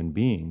average human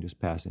being, just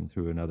passing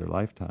through another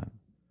lifetime,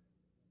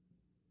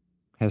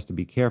 has to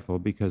be careful,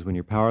 because when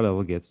your power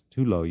level gets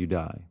too low, you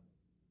die.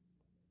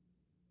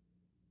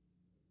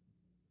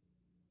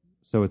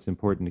 So it's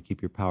important to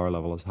keep your power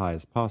level as high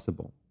as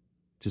possible,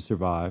 to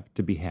survive,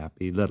 to be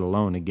happy, let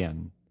alone,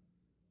 again,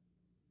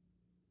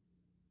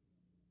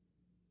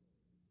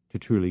 to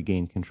truly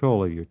gain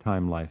control of your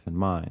time, life, and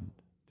mind,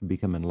 to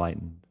become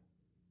enlightened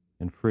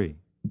and free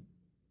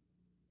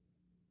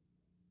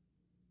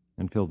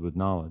and filled with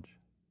knowledge.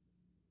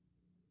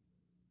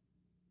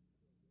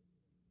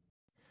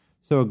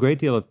 So a great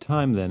deal of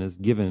time then is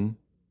given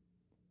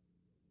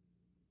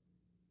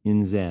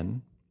in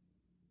Zen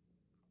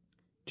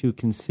to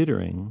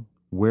considering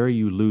where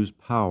you lose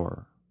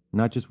power,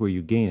 not just where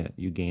you gain it.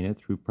 You gain it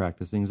through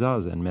practicing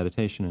Zazen,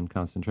 meditation and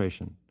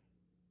concentration.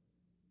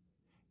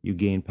 You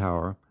gain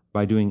power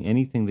by doing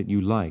anything that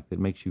you like that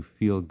makes you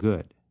feel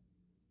good.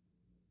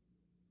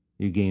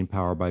 You gain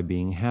power by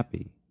being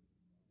happy.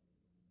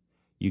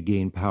 You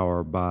gain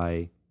power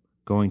by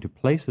going to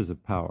places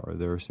of power.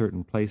 There are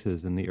certain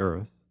places in the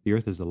earth. The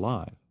earth is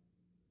alive.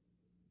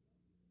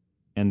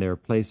 And there are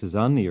places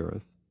on the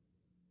earth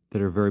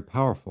that are very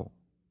powerful.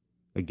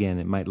 Again,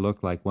 it might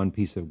look like one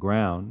piece of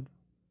ground,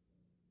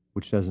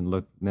 which doesn't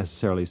look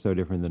necessarily so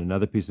different than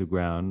another piece of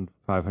ground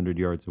 500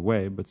 yards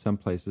away, but some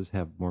places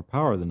have more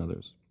power than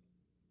others.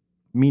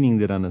 Meaning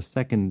that on a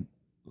second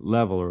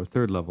level or a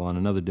third level, on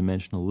another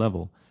dimensional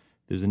level,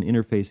 there's an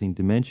interfacing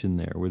dimension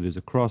there where there's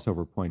a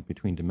crossover point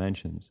between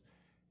dimensions,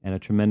 and a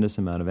tremendous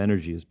amount of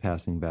energy is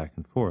passing back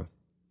and forth.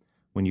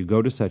 When you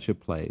go to such a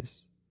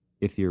place,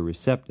 if you're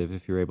receptive,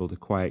 if you're able to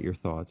quiet your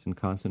thoughts and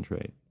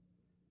concentrate,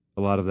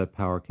 a lot of that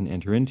power can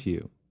enter into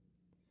you.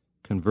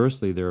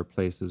 Conversely, there are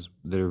places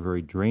that are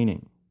very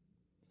draining.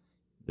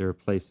 There are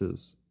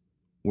places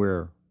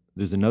where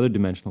there's another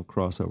dimensional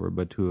crossover,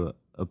 but to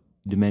a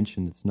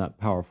dimension that's not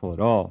powerful at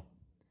all.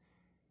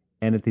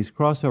 And at these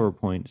crossover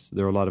points,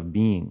 there are a lot of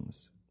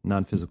beings,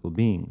 non-physical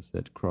beings,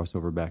 that cross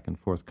over back and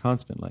forth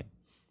constantly.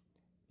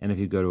 And if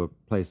you go to a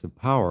place of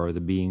power, the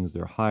beings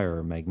are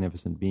higher,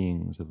 magnificent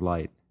beings of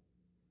light.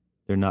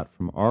 They're not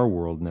from our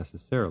world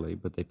necessarily,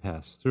 but they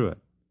pass through it.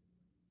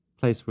 A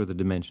place where the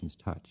dimensions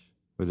touch,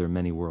 where there are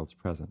many worlds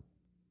present.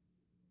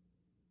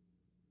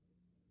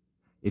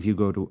 If you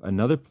go to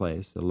another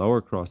place, a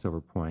lower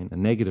crossover point, a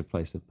negative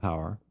place of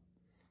power,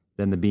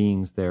 then the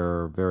beings there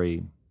are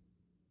very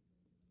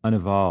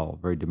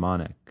unevolved, very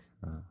demonic,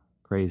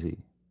 crazy,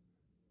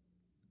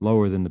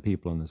 lower than the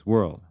people in this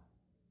world.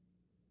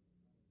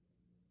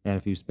 And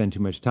if you spend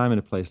too much time in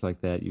a place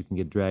like that, you can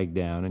get dragged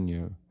down and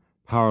your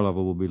power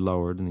level will be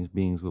lowered and these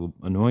beings will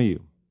annoy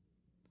you.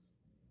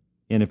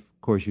 And if,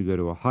 of course, you go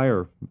to a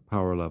higher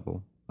power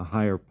level, a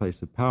higher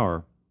place of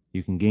power,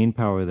 you can gain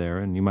power there,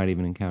 and you might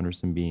even encounter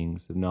some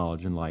beings of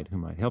knowledge and light who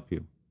might help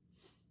you,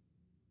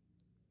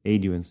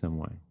 aid you in some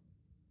way.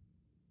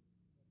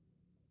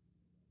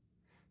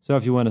 So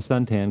if you want a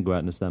suntan, go out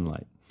in the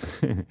sunlight.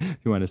 If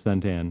you want a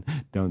suntan,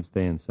 don't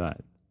stay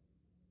inside.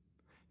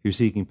 If you're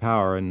seeking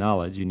power and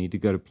knowledge, you need to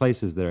go to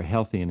places that are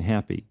healthy and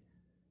happy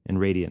and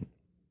radiant.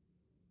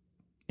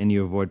 And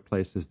you avoid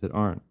places that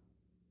aren't.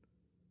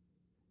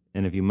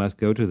 And if you must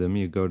go to them,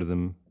 you go to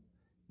them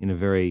in a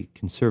very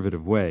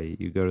conservative way.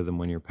 You go to them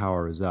when your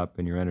power is up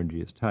and your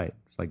energy is tight.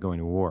 It's like going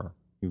to war.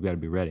 You've got to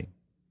be ready.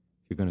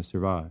 If you're going to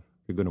survive,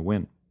 if you're going to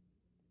win.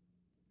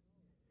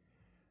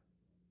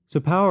 So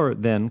power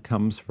then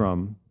comes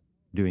from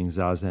doing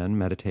Zazen,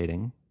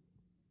 meditating,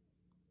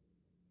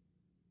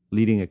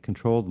 leading a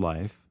controlled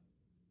life,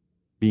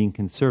 being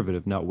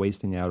conservative, not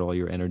wasting out all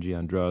your energy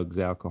on drugs,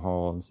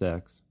 alcohol, and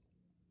sex.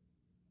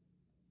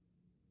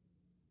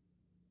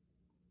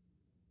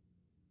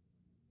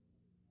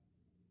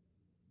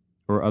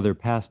 Or other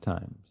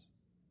pastimes.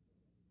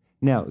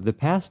 Now, the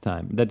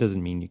pastime, that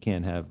doesn't mean you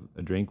can't have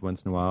a drink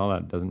once in a while.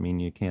 That doesn't mean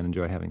you can't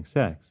enjoy having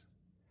sex.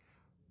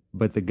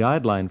 But the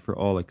guideline for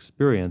all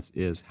experience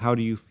is, how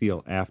do you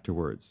feel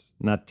afterwards?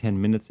 Not 10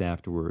 minutes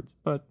afterwards,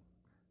 but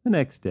the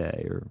next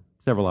day or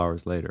several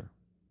hours later.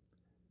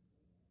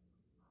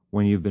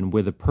 When you've been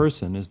with a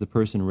person, is the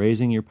person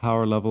raising your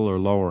power level or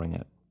lowering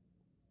it?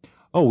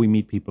 Oh, we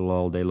meet people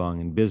all day long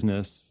in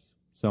business,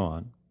 so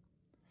on.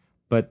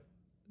 But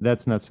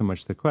that's not so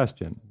much the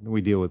question.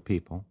 We deal with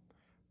people.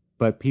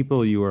 But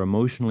people you are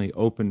emotionally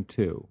open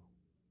to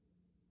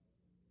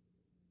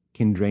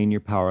can drain your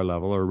power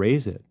level or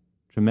raise it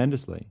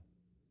tremendously,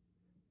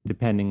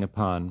 depending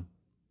upon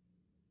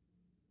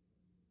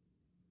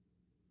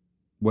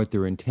what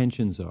their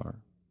intentions are.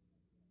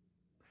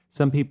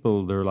 Some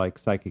people, they're like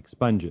psychic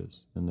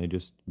sponges, and they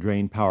just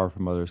drain power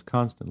from others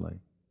constantly.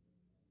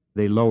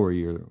 They lower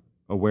your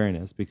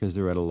awareness because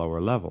they're at a lower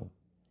level.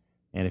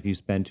 And if you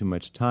spend too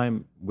much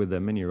time with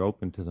them and you're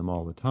open to them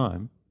all the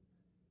time,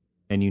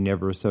 and you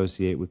never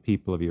associate with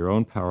people of your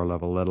own power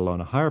level, let alone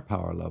a higher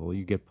power level,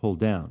 you get pulled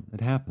down. It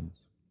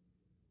happens.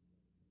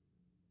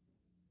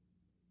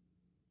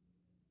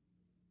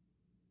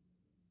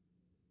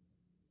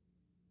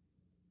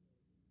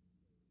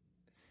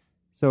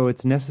 So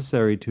it's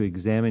necessary to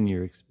examine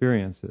your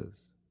experiences,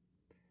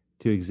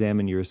 to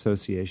examine your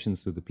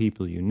associations with the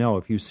people you know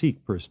if you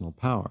seek personal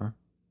power,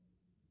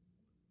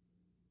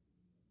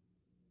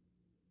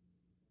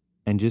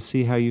 and just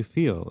see how you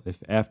feel. If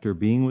after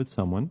being with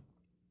someone,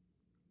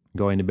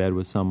 going to bed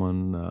with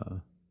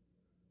someone,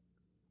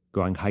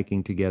 going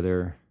hiking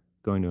together,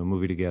 going to a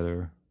movie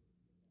together,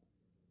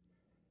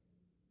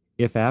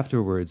 if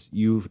afterwards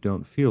you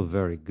don't feel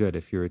very good,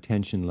 if your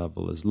attention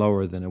level is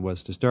lower than it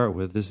was to start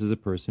with, this is a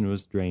person who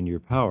has drained your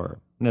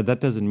power. Now,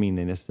 that doesn't mean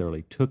they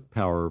necessarily took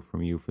power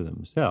from you for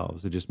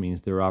themselves. It just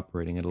means they're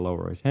operating at a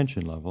lower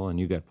attention level and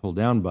you got pulled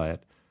down by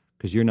it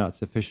because you're not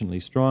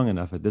sufficiently strong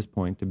enough at this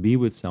point to be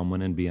with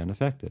someone and be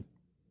unaffected.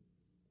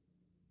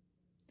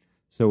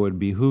 So it would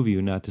behoove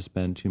you not to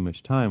spend too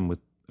much time with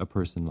a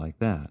person like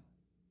that,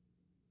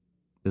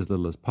 as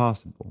little as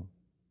possible.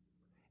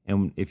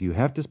 And if you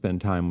have to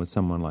spend time with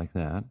someone like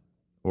that,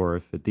 or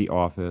if at the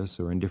office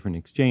or in different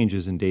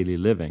exchanges in daily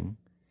living,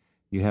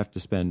 you have to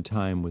spend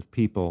time with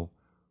people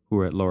who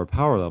are at lower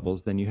power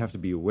levels, then you have to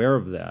be aware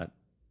of that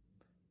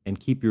and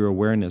keep your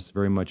awareness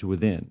very much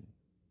within.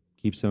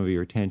 Keep some of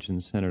your attention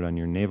centered on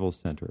your navel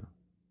center.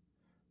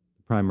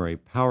 The primary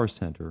power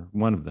center,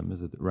 one of them,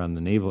 is around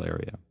the navel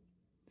area.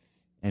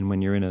 And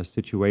when you're in a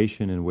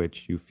situation in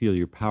which you feel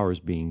your power is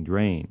being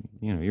drained,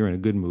 you're in a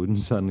good mood and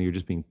suddenly you're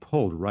just being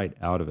pulled right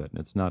out of it. And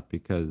it's not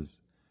because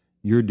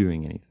you're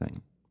doing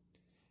anything.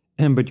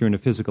 But you're in a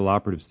physical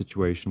operative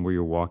situation where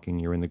you're walking,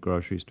 you're in the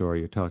grocery store,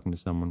 you're talking to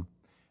someone.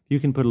 You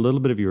can put a little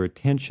bit of your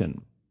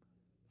attention,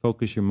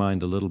 focus your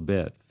mind a little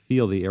bit,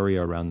 feel the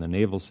area around the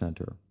navel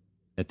center.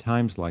 At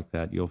times like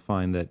that, you'll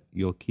find that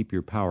you'll keep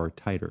your power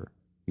tighter.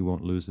 You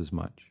won't lose as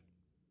much.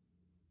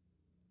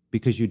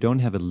 Because you don't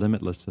have a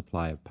limitless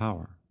supply of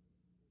power.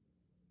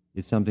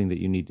 It's something that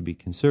you need to be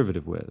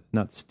conservative with,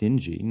 not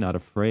stingy, not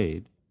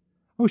afraid.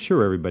 Oh,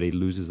 sure, everybody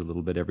loses a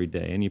little bit every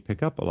day, and you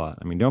pick up a lot.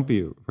 Don't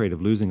be afraid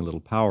of losing a little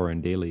power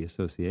in daily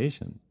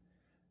association.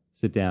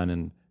 Sit down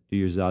and do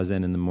your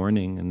zazen in the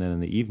morning and then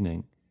in the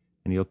evening,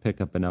 and you'll pick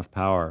up enough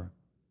power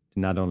to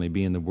not only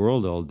be in the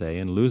world all day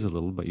and lose a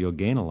little, but you'll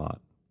gain a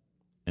lot.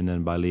 And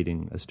then by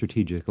leading a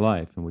strategic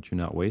life in which you're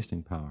not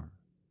wasting power.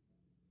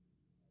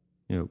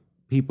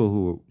 People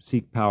who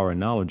seek power and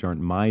knowledge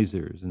aren't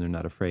misers, and they're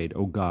not afraid,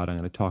 oh God, I'm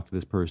going to talk to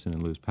this person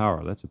and lose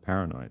power. That's a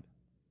paranoid.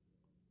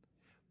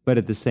 But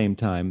at the same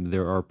time,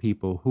 there are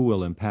people who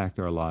will impact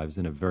our lives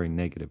in a very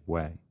negative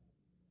way.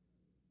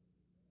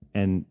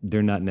 And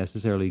they're not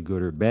necessarily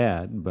good or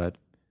bad, but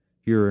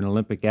if you're an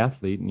Olympic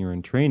athlete and you're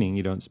in training,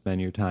 you don't spend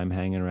your time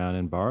hanging around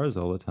in bars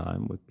all the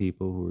time with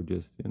people who are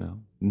just,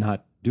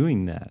 not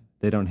doing that.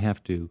 They don't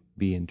have to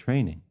be in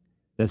training.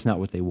 That's not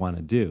what they want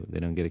to do.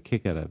 They don't get a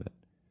kick out of it.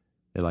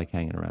 They like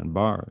hanging around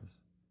bars,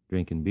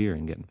 drinking beer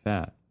and getting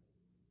fat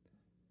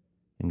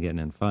and getting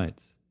in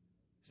fights.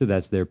 So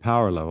that's their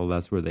power level.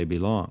 That's where they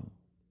belong.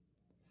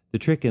 The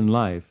trick in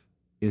life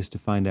is to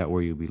find out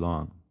where you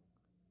belong.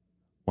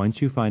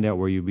 Once you find out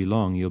where you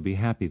belong, you'll be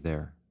happy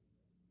there.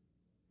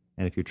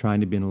 And if you're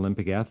trying to be an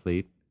Olympic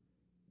athlete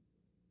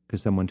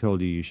because someone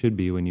told you you should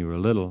be when you were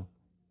little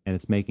and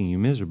it's making you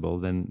miserable,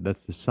 then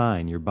that's the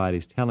sign your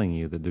body's telling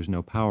you that there's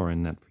no power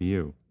in that for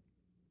you.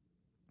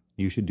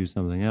 You should do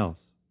something else.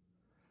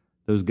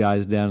 Those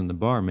guys down in the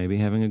bar may be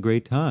having a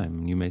great time,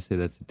 and you may say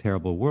that's a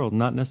terrible world.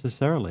 Not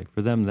necessarily.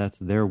 For them, that's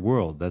their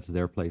world. That's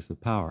their place of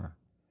power.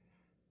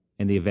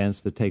 And the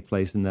events that take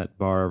place in that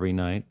bar every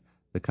night,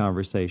 the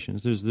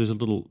conversations, there's a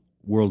little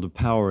world of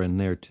power in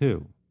there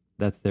too.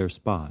 That's their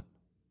spot.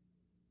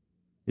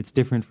 It's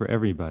different for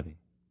everybody.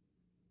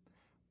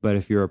 But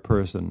if you're a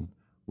person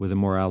with a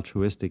more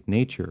altruistic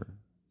nature,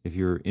 if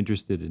you're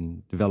interested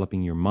in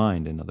developing your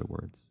mind, in other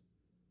words,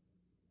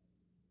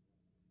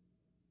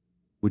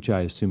 which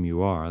I assume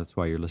you are, that's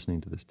why you're listening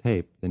to this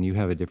tape, then you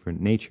have a different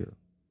nature.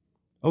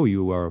 Oh,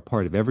 you are a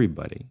part of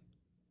everybody.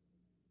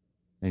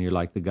 And you're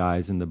like the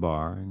guys in the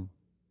bar, and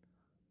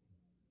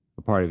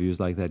a part of you is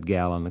like that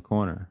gal on the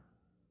corner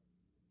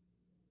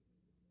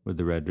with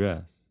the red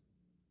dress.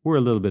 We're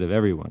a little bit of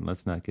everyone.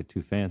 Let's not get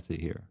too fancy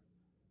here.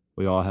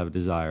 We all have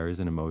desires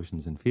and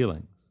emotions and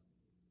feelings.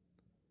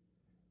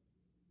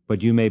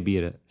 But you may be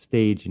at a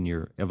stage in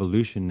your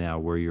evolution now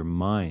where your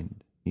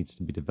mind needs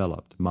to be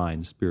developed.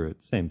 Mind, spirit,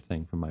 same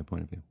thing from my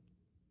point of view.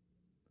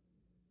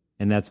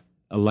 And that's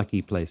a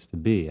lucky place to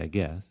be, I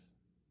guess.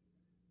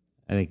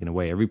 I think in a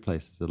way every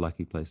place is a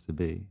lucky place to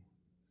be.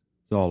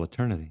 It's all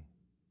eternity.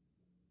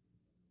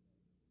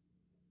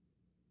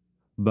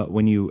 But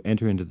when you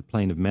enter into the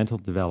plane of mental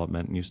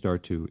development and you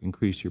start to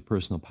increase your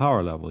personal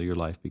power level, your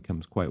life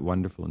becomes quite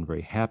wonderful and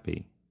very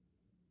happy.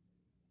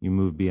 You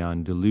move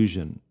beyond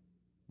delusion.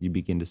 You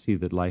begin to see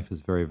that life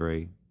is very,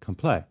 very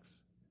complex.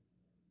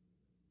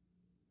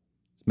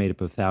 It's made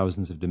up of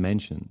thousands of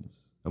dimensions,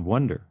 of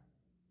wonder.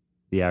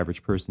 The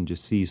average person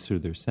just sees through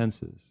their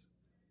senses,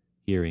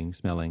 hearing,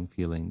 smelling,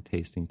 feeling,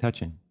 tasting,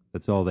 touching.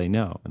 That's all they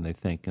know, and they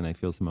think and they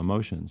feel some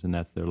emotions, and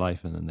that's their life,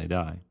 and then they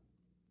die.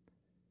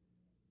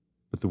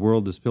 But the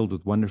world is filled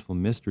with wonderful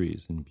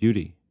mysteries and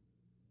beauty,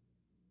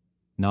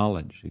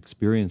 knowledge,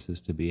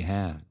 experiences to be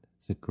had.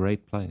 It's a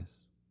great place.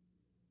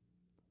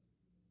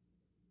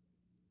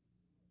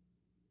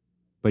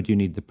 But you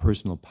need the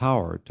personal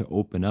power to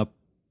open up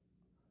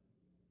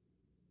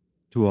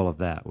to all of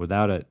that.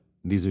 Without it,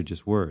 these are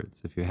just words.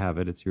 If you have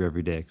it, it's your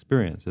everyday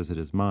experience, as it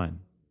is mine.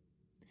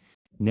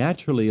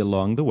 Naturally,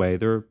 along the way,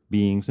 there are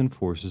beings and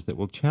forces that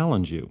will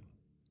challenge you.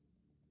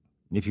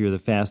 If you're the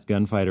fast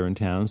gunfighter in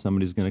town,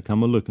 somebody's going to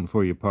come a-looking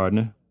for you,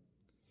 partner.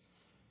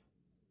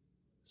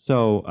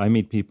 So I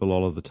meet people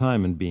all of the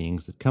time, and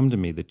beings that come to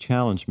me that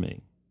challenge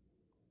me.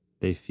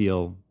 They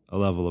feel a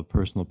level of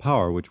personal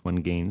power which one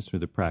gains through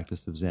the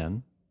practice of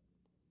Zen,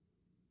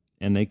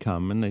 and they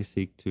come and they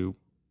seek to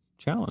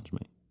challenge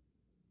me.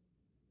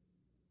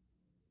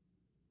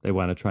 They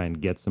want to try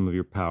and get some of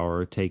your power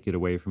or take it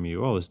away from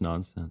you, all this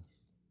nonsense.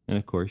 And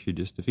of course, you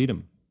just defeat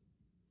them.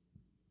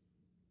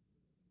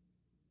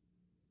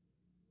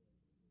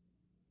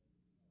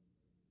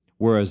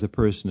 Whereas a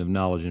person of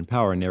knowledge and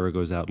power never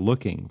goes out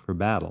looking for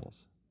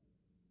battles.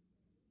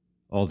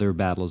 All their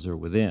battles are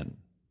within.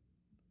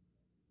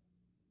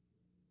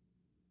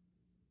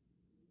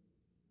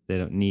 They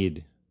don't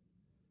need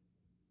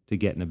to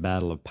get in a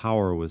battle of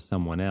power with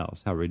someone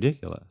else. How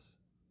ridiculous.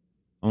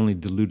 Only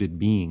deluded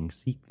beings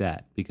seek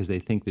that because they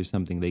think there's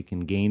something they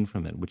can gain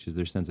from it, which is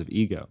their sense of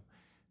ego.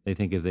 They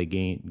think if they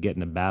get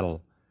in a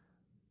battle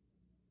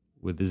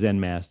with the Zen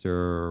master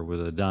or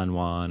with a Don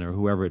Juan or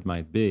whoever it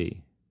might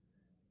be,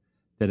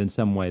 that in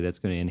some way that's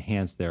going to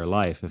enhance their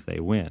life if they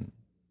win.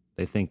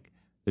 They think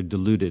they're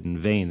deluded and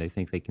vain. They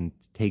think they can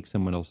take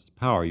someone else's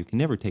power. You can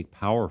never take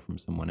power from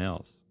someone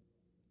else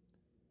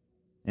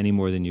any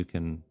more than you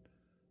can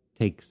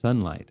take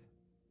sunlight.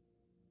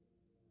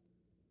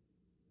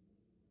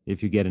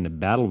 If you get in a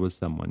battle with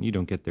someone, you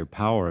don't get their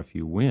power if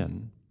you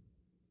win.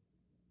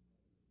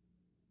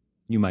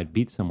 You might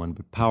beat someone,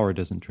 but power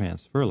doesn't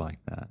transfer like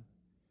that.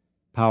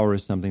 Power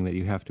is something that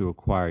you have to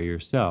acquire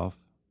yourself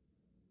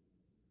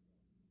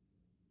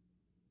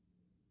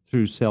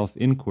through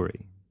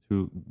self-inquiry,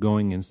 through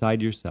going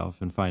inside yourself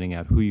and finding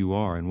out who you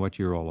are and what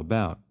you're all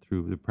about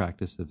through the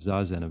practice of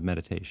Zazen, of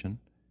meditation,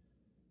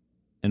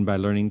 and by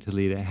learning to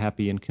lead a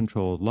happy and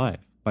controlled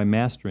life, by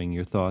mastering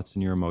your thoughts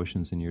and your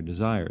emotions and your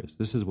desires.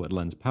 This is what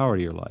lends power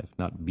to your life,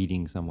 not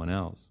beating someone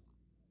else.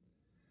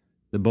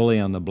 The bully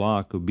on the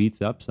block who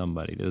beats up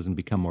somebody doesn't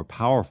become more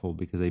powerful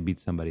because they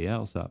beat somebody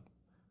else up.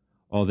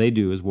 All they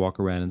do is walk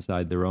around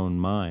inside their own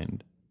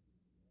mind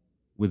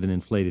with an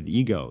inflated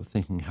ego,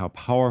 thinking how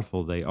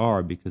powerful they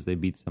are because they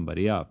beat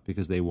somebody up,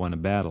 because they won a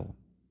battle.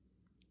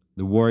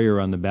 The warrior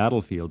on the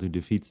battlefield who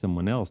defeats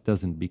someone else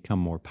doesn't become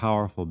more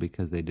powerful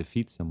because they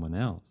defeat someone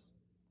else.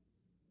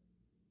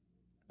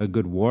 A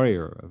good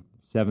warrior,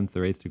 a 7th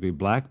or 8th degree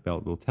black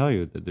belt, will tell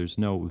you that there's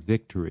no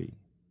victory.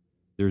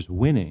 There's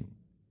winning,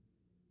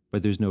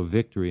 but there's no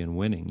victory in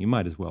winning. You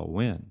might as well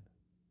win.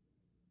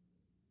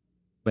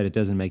 But it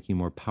doesn't make you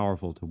more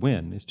powerful to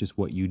win. It's just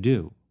what you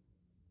do.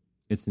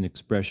 It's an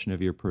expression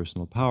of your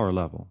personal power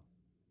level.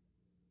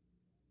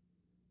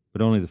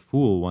 But only the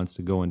fool wants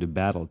to go into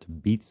battle to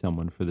beat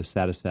someone for the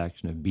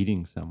satisfaction of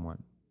beating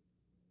someone.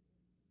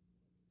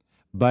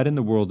 But in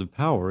the world of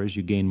power, as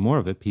you gain more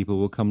of it, people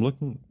will come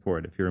looking for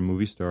it. If you're a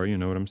movie star, you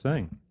know what I'm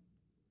saying.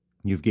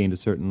 You've gained a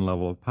certain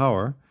level of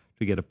power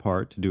to get a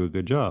part, to do a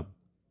good job.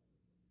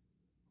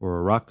 Or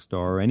a rock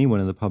star, or anyone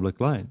in the public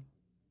light,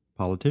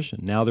 politician.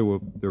 Now there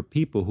are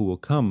people who will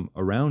come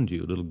around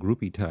you, little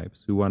groupie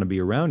types, who want to be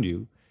around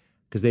you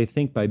because they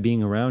think by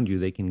being around you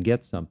they can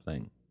get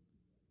something.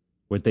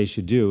 What they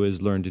should do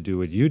is learn to do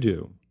what you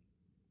do.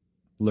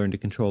 Learn to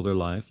control their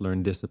life,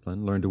 learn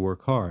discipline, learn to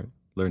work hard,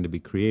 learn to be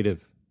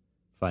creative,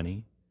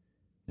 funny,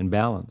 and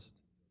balanced.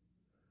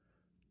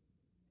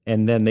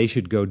 And then they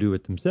should go do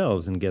it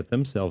themselves and get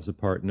themselves a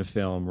part in a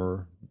film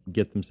or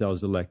get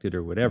themselves elected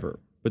or whatever.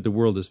 But the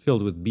world is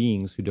filled with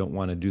beings who don't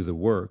want to do the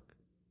work.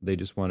 They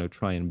just want to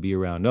try and be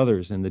around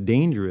others. And the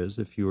danger is,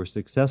 if you're a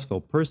successful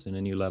person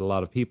and you let a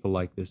lot of people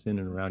like this in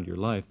and around your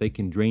life, they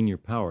can drain your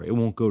power. It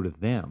won't go to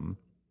them,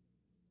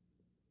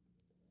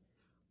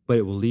 but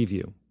it will leave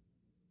you.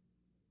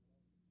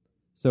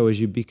 So as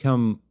you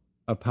become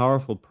a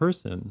powerful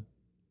person,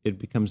 it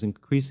becomes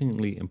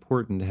increasingly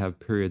important to have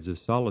periods of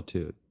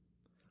solitude.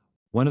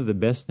 One of the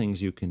best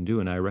things you can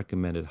do, and I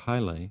recommend it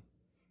highly,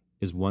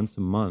 is once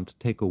a month,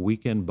 take a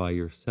weekend by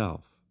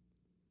yourself.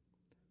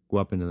 Go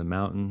up into the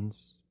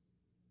mountains,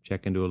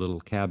 check into a little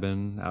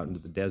cabin, out into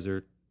the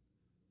desert.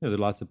 There are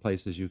lots of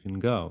places you can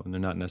go, and they're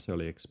not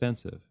necessarily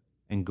expensive.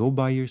 And go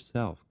by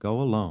yourself,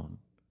 go alone,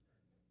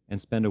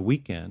 and spend a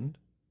weekend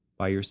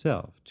by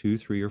yourself, 2,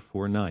 3, or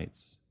 4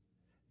 nights.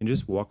 And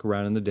just walk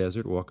around in the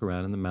desert, walk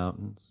around in the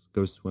mountains,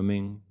 go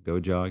swimming, go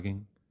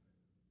jogging.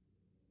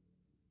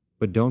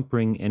 But don't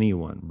bring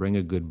anyone. Bring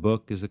a good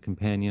book as a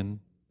companion,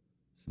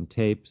 some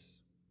tapes,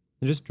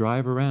 and just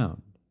drive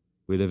around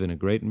We live in a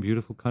great and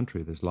beautiful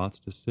country. There's lots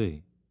to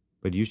see.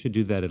 But you should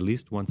do that at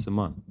least once a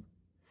month.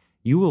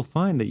 You will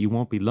find that you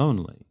won't be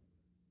lonely.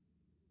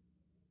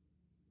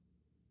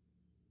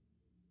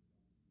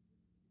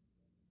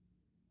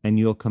 And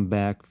you'll come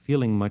back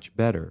feeling much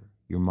better.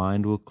 Your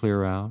mind will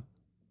clear out.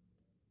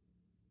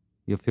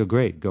 You'll feel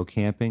great. Go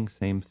camping,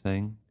 same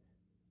thing.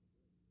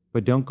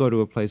 But don't go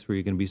to a place where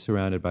you're going to be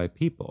surrounded by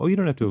people. Oh, you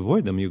don't have to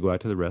avoid them. You go out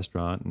to the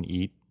restaurant and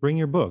eat. Bring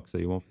your book so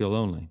you won't feel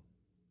lonely.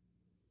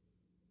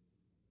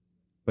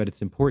 But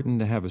it's important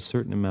to have a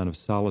certain amount of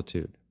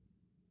solitude,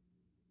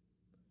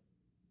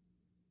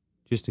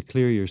 just to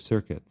clear your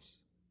circuits.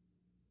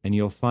 And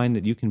you'll find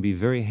that you can be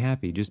very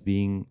happy just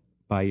being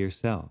by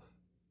yourself.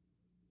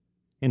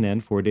 And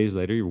then 4 days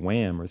later, you're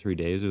wham, or 3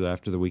 days, or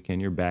after the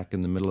weekend, you're back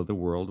in the middle of the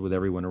world with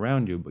everyone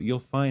around you. But you'll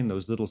find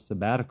those little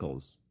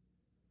sabbaticals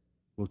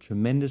will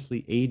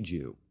tremendously aid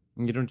you.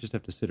 And you don't just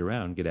have to sit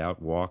around. Get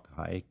out, walk,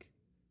 hike,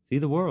 see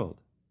the world.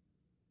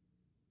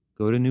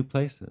 Go to new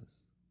places.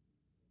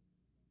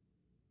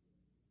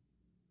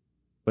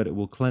 But it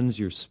will cleanse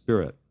your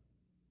spirit.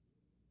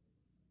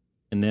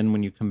 And then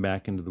when you come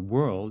back into the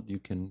world, you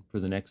can, for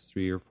the next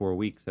 3 or 4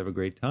 weeks, have a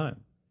great time.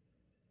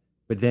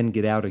 But then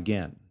get out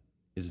again.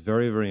 It's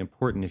very, very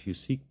important if you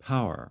seek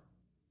power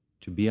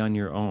to be on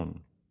your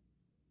own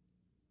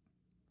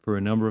for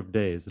a number of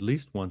days, at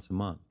least once a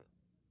month.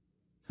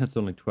 That's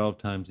only 12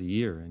 times a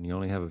year, and you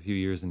only have a few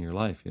years in your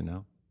life, you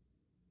know.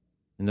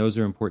 And those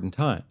are important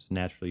times.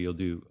 Naturally, you'll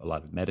do a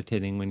lot of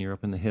meditating when you're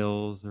up in the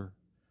hills or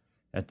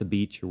at the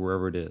beach or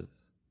wherever it is.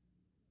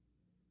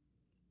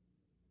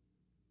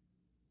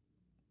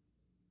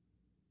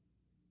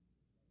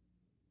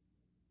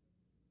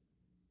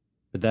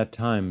 But that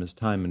time is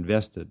time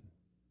invested,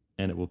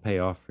 and it will pay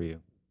off for you.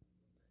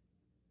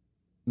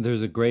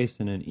 There's a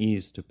grace and an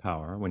ease to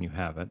power when you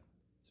have it.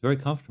 It's very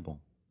comfortable.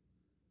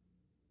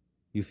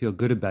 You feel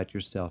good about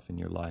yourself and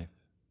your life.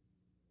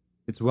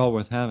 It's well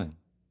worth having.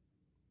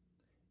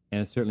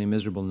 And it's certainly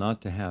miserable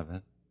not to have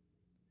it.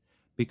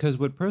 Because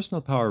what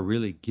personal power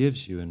really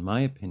gives you, in my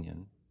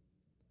opinion,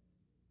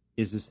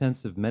 is a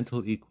sense of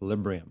mental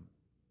equilibrium.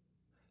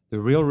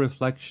 The real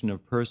reflection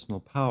of personal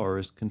power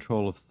is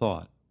control of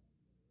thought.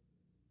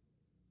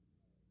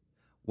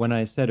 When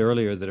I said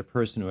earlier that a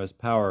person who has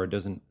power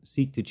doesn't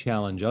seek to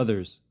challenge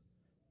others,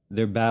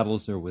 their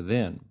battles are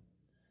within.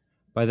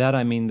 By that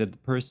I mean that the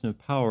person of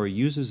power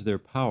uses their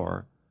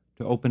power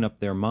to open up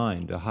their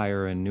mind to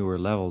higher and newer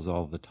levels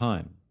all the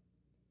time,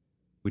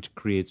 which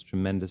creates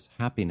tremendous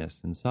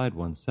happiness inside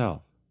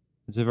oneself.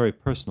 It's a very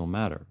personal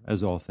matter,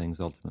 as all things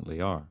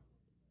ultimately are.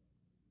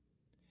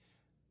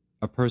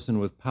 A person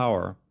with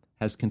power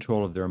has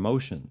control of their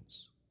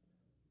emotions.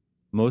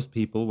 Most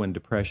people, when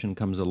depression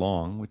comes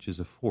along, which is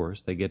a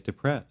force, they get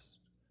depressed.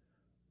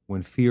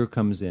 When fear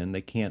comes in,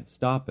 they can't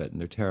stop it, and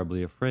they're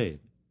terribly afraid.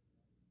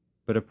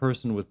 But a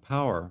person with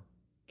power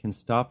can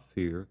stop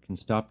fear, can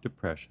stop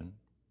depression,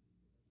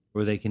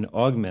 or they can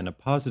augment a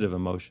positive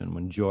emotion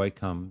when joy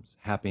comes,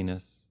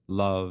 happiness,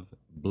 love,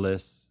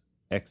 bliss,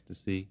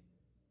 ecstasy.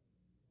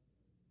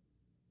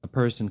 A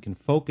person can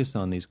focus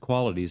on these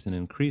qualities and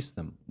increase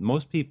them.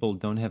 Most people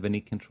don't have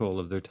any control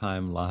of their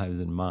time,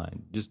 lives, and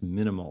mind, just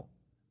minimal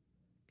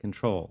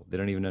control. They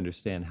don't even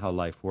understand how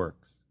life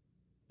works.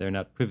 They're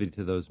not privy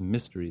to those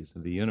mysteries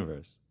of the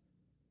universe,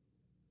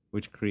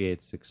 which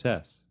creates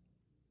success.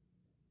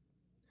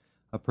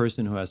 A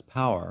person who has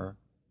power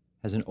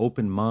has an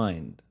open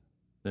mind.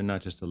 They're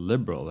not just a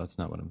liberal, that's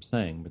not what I'm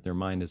saying, but their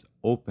mind is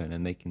open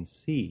and they can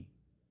see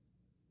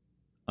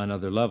on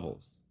other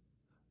levels.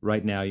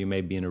 Right now you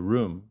may be in a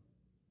room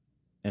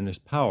and there's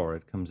power.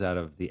 It comes out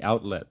of the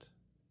outlet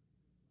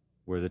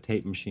where the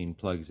tape machine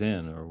plugs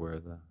in or where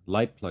the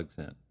light plugs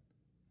in.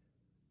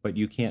 But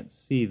you can't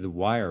see the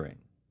wiring.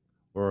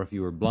 Or if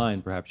you were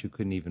blind, perhaps you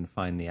couldn't even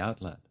find the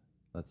outlet,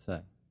 let's say.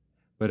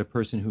 But a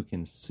person who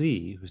can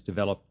see, who's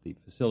developed the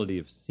facility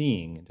of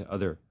seeing into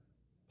other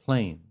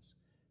planes,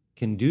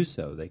 can do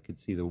so. They could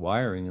see the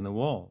wiring in the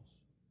walls.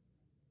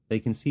 They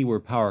can see where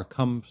power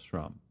comes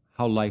from,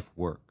 how life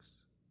works.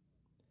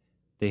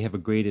 They have a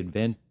great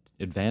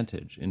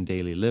advantage in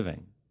daily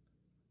living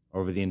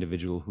over the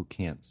individual who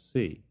can't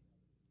see.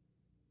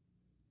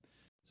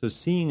 So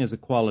seeing is a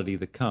quality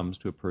that comes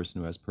to a person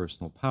who has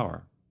personal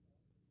power.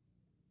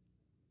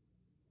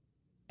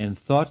 And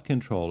thought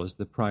control is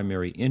the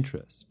primary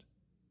interest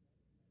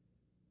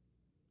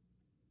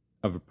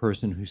of a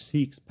person who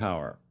seeks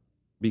power,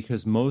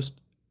 because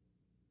most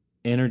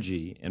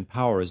energy and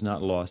power is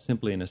not lost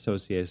simply in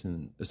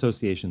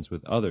associations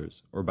with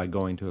others or by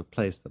going to a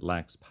place that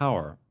lacks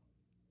power.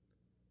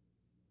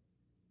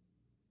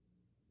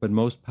 But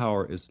most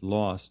power is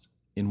lost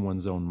in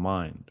one's own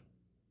mind,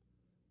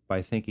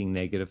 by thinking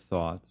negative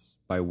thoughts,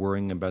 by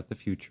worrying about the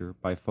future,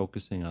 by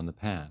focusing on the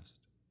past,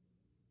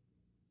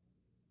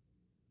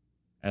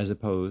 as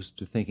opposed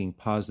to thinking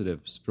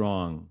positive,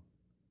 strong,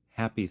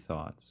 happy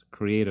thoughts,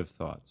 creative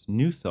thoughts,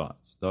 new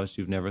thoughts, thoughts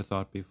you've never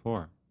thought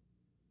before.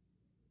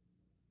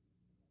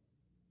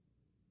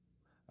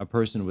 A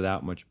person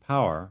without much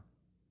power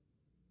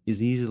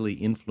is easily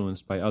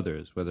influenced by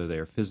others, whether they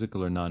are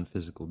physical or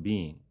non-physical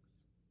beings.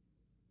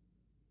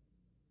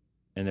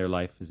 And their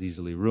life is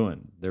easily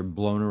ruined. They're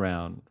blown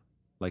around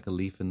like a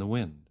leaf in the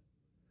wind.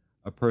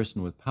 A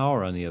person with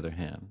power, on the other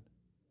hand,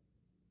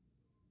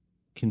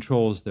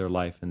 controls their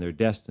life and their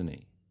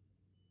destiny.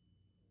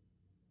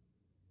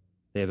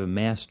 They have a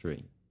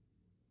mastery.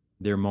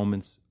 Their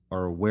moments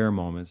are aware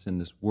moments in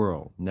this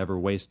world, never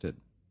wasted.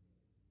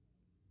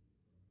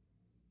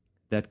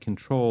 That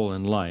control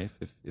in life,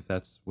 if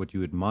that's what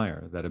you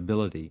admire, that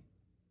ability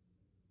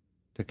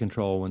to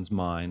control one's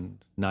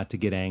mind, not to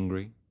get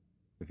angry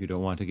if you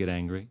don't want to get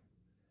angry,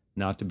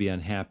 not to be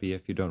unhappy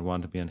if you don't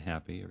want to be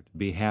unhappy, or to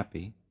be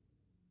happy,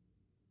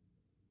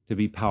 to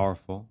be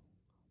powerful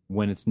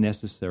when it's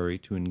necessary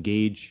to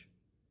engage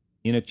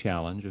in a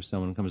challenge. If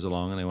someone comes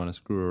along and they want to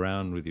screw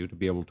around with you, to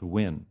be able to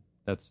win.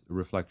 That's a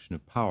reflection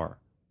of power.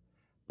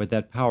 But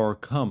that power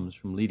comes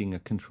from leading a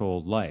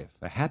controlled life,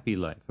 a happy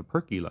life, a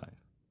perky life.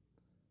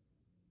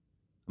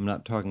 I'm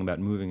not talking about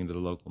moving into the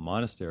local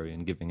monastery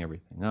and giving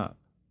everything up.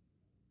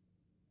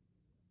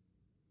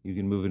 You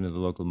can move into the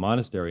local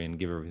monastery and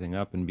give everything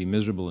up and be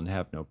miserable and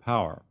have no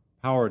power.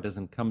 Power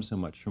doesn't come so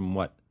much from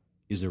what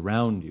is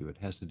around you. It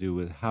has to do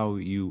with how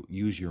you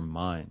use your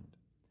mind.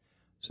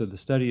 So the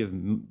study of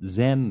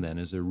Zen, then,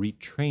 is a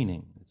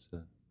retraining. It's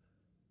a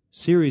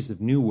series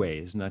of new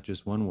ways, not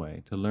just one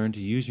way, to learn to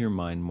use your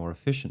mind more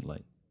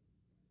efficiently.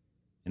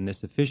 And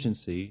this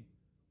efficiency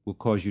will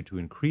cause you to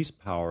increase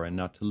power and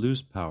not to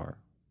lose power.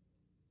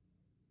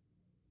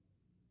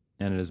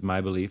 And it is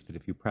my belief that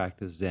if you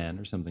practice Zen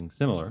or something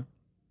similar,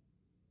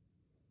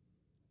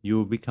 you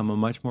will become a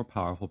much more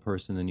powerful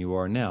person than you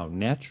are now.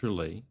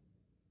 Naturally,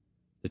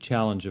 the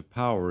challenge of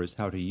power is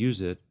how to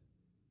use it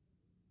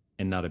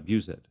and not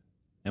abuse it.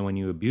 And when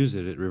you abuse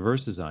it, it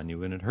reverses on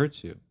you and it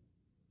hurts you.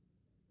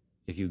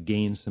 If you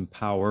gain some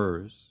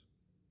powers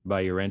by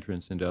your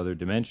entrance into other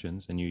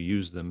dimensions and you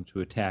use them to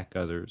attack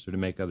others or to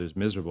make others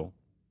miserable,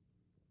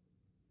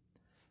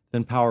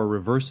 then power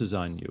reverses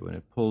on you and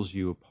it pulls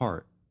you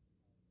apart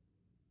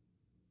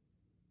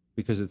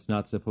because it's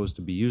not supposed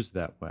to be used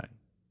that way.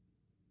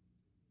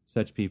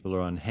 Such people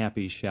are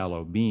unhappy,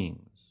 shallow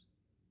beings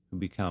who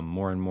become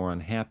more and more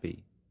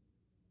unhappy.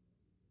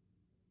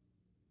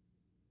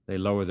 They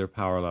lower their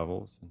power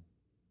levels. And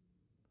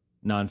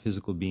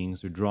non-physical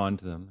beings are drawn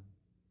to them,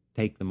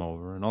 take them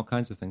over, and all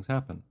kinds of things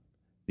happen.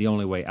 The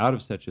only way out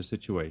of such a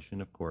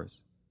situation, of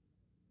course,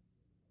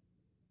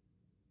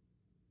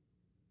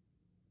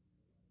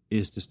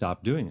 is to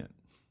stop doing it.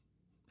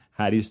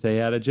 How do you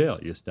stay out of jail?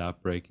 You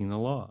stop breaking the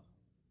law.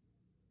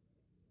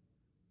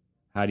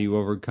 How do you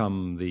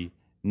overcome the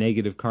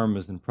negative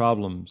karmas and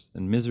problems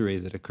and misery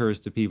that occurs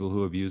to people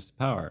who abuse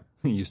power?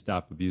 You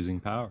stop abusing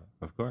power,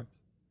 of course.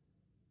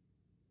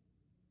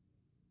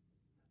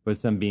 But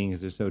some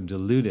beings are so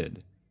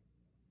deluded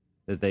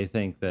that they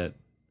think that,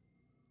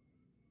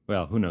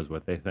 well, who knows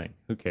what they think?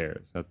 Who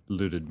cares? That's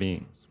deluded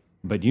beings.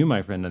 But you,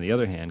 my friend, on the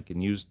other hand,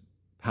 can use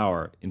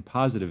power in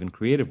positive and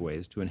creative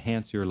ways to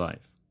enhance your life.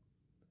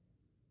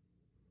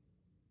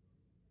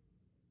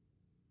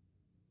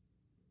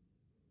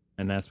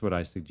 And that's what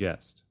I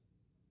suggest.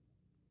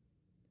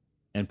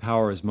 And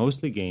power is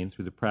mostly gained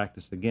through the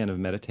practice, again, of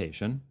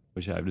meditation,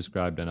 which I've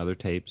described on other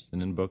tapes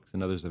and in books,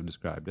 and others have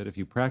described it. If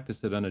you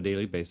practice it on a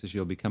daily basis,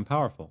 you'll become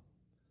powerful.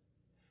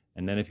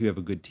 And then if you have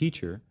a good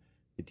teacher,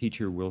 the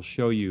teacher will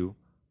show you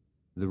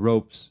the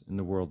ropes in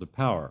the world of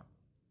power.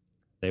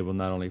 They will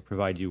not only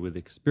provide you with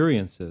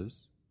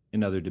experiences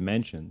in other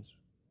dimensions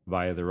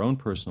via their own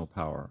personal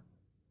power,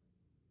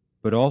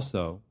 but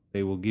also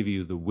they will give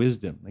you the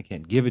wisdom. They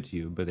can't give it to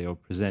you, but they will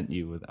present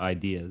you with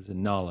ideas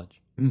and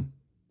knowledge,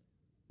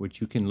 which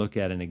you can look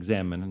at and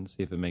examine and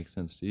see if it makes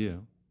sense to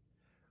you.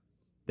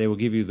 They will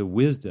give you the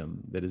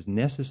wisdom that is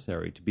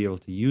necessary to be able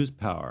to use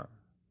power.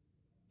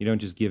 You don't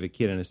just give a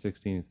kid on his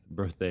 16th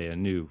birthday a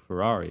new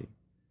Ferrari.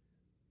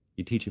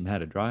 You teach him how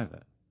to drive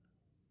it.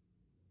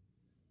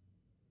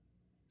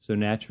 So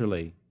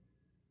naturally,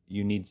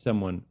 you need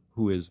someone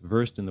who is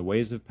versed in the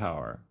ways of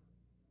power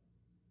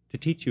to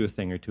teach you a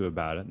thing or two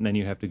about it, and then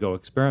you have to go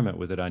experiment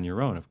with it on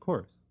your own, of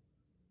course.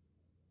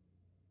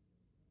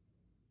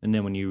 And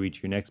then when you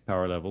reach your next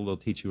power level, they'll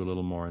teach you a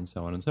little more and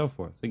so on and so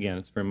forth. Again,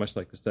 it's very much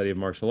like the study of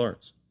martial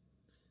arts,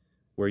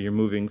 where you're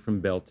moving from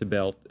belt to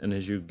belt, and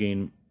as you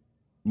gain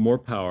more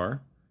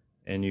power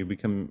and you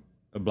become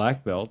a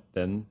black belt,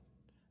 then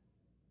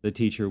the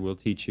teacher will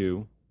teach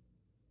you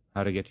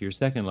how to get to your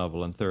second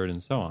level and third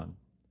and so on.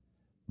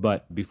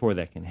 But before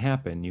that can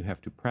happen, you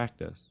have to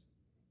practice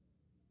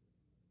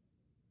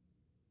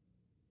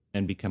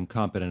and become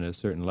competent at a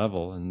certain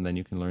level, and then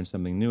you can learn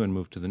something new and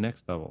move to the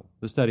next level.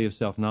 The study of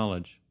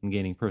self-knowledge and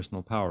gaining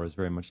personal power is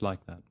very much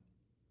like that.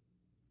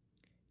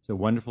 It's a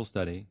wonderful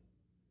study.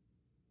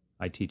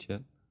 I teach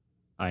it.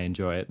 I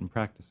enjoy it and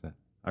practice it.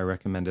 I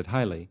recommend it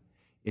highly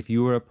if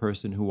you are a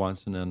person who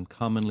wants an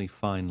uncommonly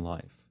fine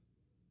life.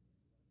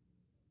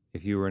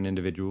 If you are an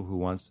individual who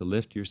wants to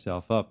lift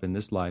yourself up in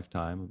this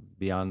lifetime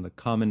beyond the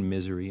common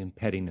misery and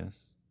pettiness,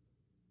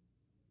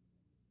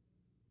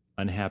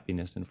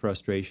 unhappiness and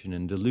frustration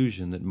and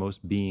delusion that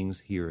most beings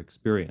here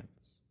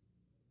experience.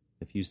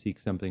 If you seek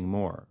something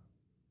more,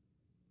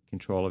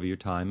 control of your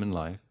time and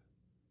life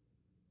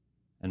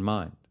and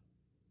mind,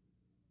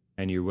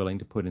 and you're willing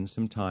to put in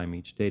some time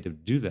each day to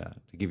do that,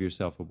 to give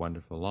yourself a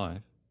wonderful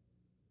life,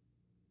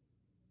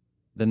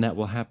 then that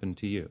will happen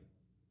to you.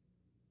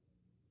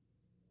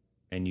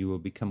 And you will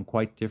become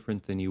quite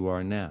different than you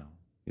are now.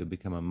 You'll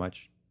become a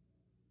much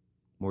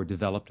more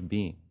developed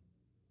being.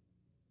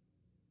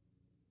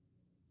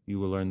 You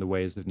will learn the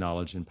ways of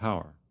knowledge and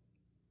power.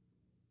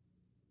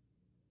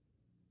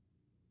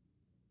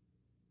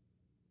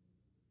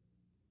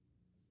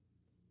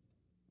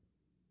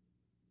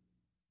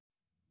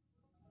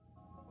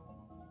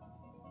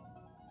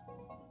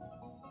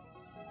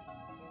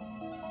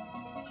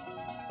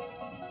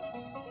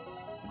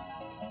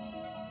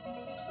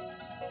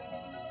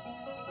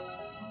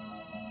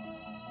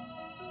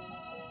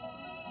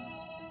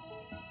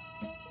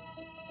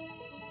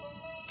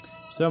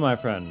 So, my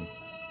friend,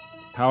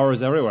 power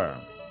is everywhere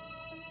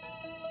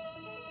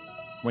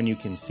when you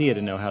can see it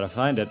and know how to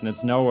find it, and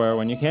it's nowhere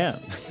when you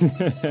can't.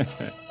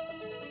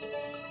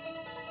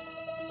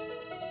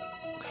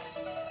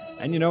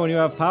 And you know, when you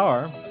have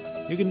power,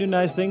 you can do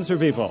nice things for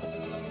people.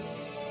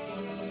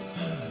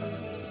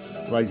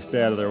 Like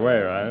stay out of their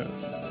way, right?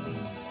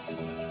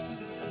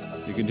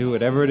 You can do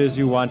whatever it is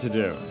you want to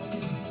do,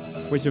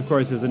 which of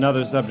course is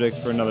another subject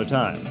for another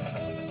time.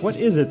 What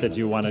is it that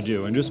you want to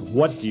do, and just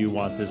what do you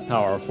want this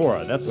power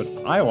for? That's what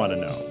I want to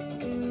know.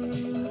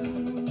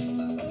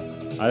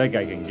 I think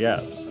I can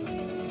guess.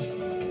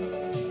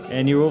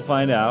 And you will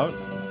find out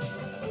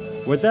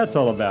what that's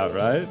all about,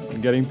 right?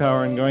 Getting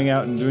power and going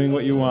out and doing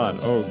what you want.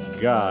 Oh,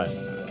 God.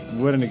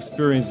 What an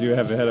experience you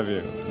have ahead of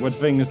you. What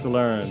things to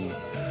learn.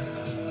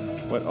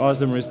 What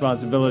awesome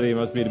responsibility it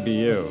must be to be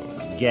you.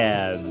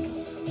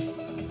 Gads.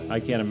 I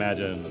can't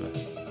imagine.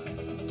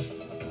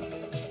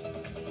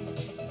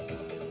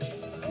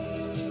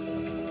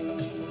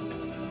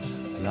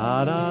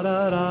 La da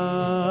da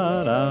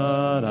da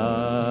da da.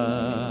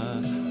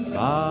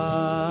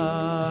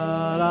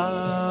 La da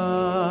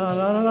da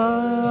da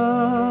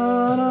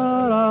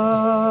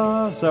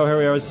da. So here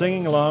we are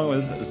singing along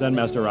with Zen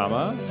Master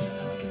Rama.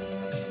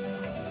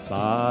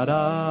 La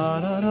da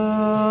da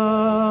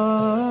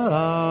da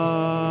da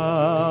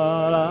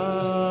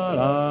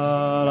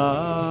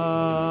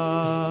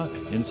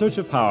da. In search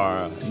of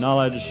power,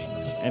 knowledge,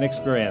 and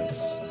experience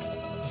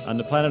on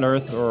the planet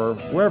Earth or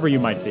wherever you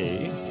might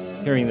be.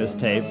 Hearing this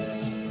tape,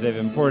 they've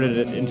imported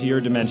it into your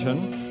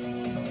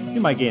dimension.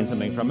 You might gain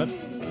something from it.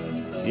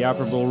 The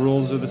operable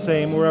rules are the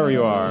same wherever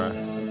you are.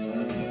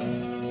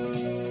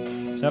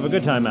 So have a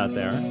good time out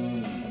there.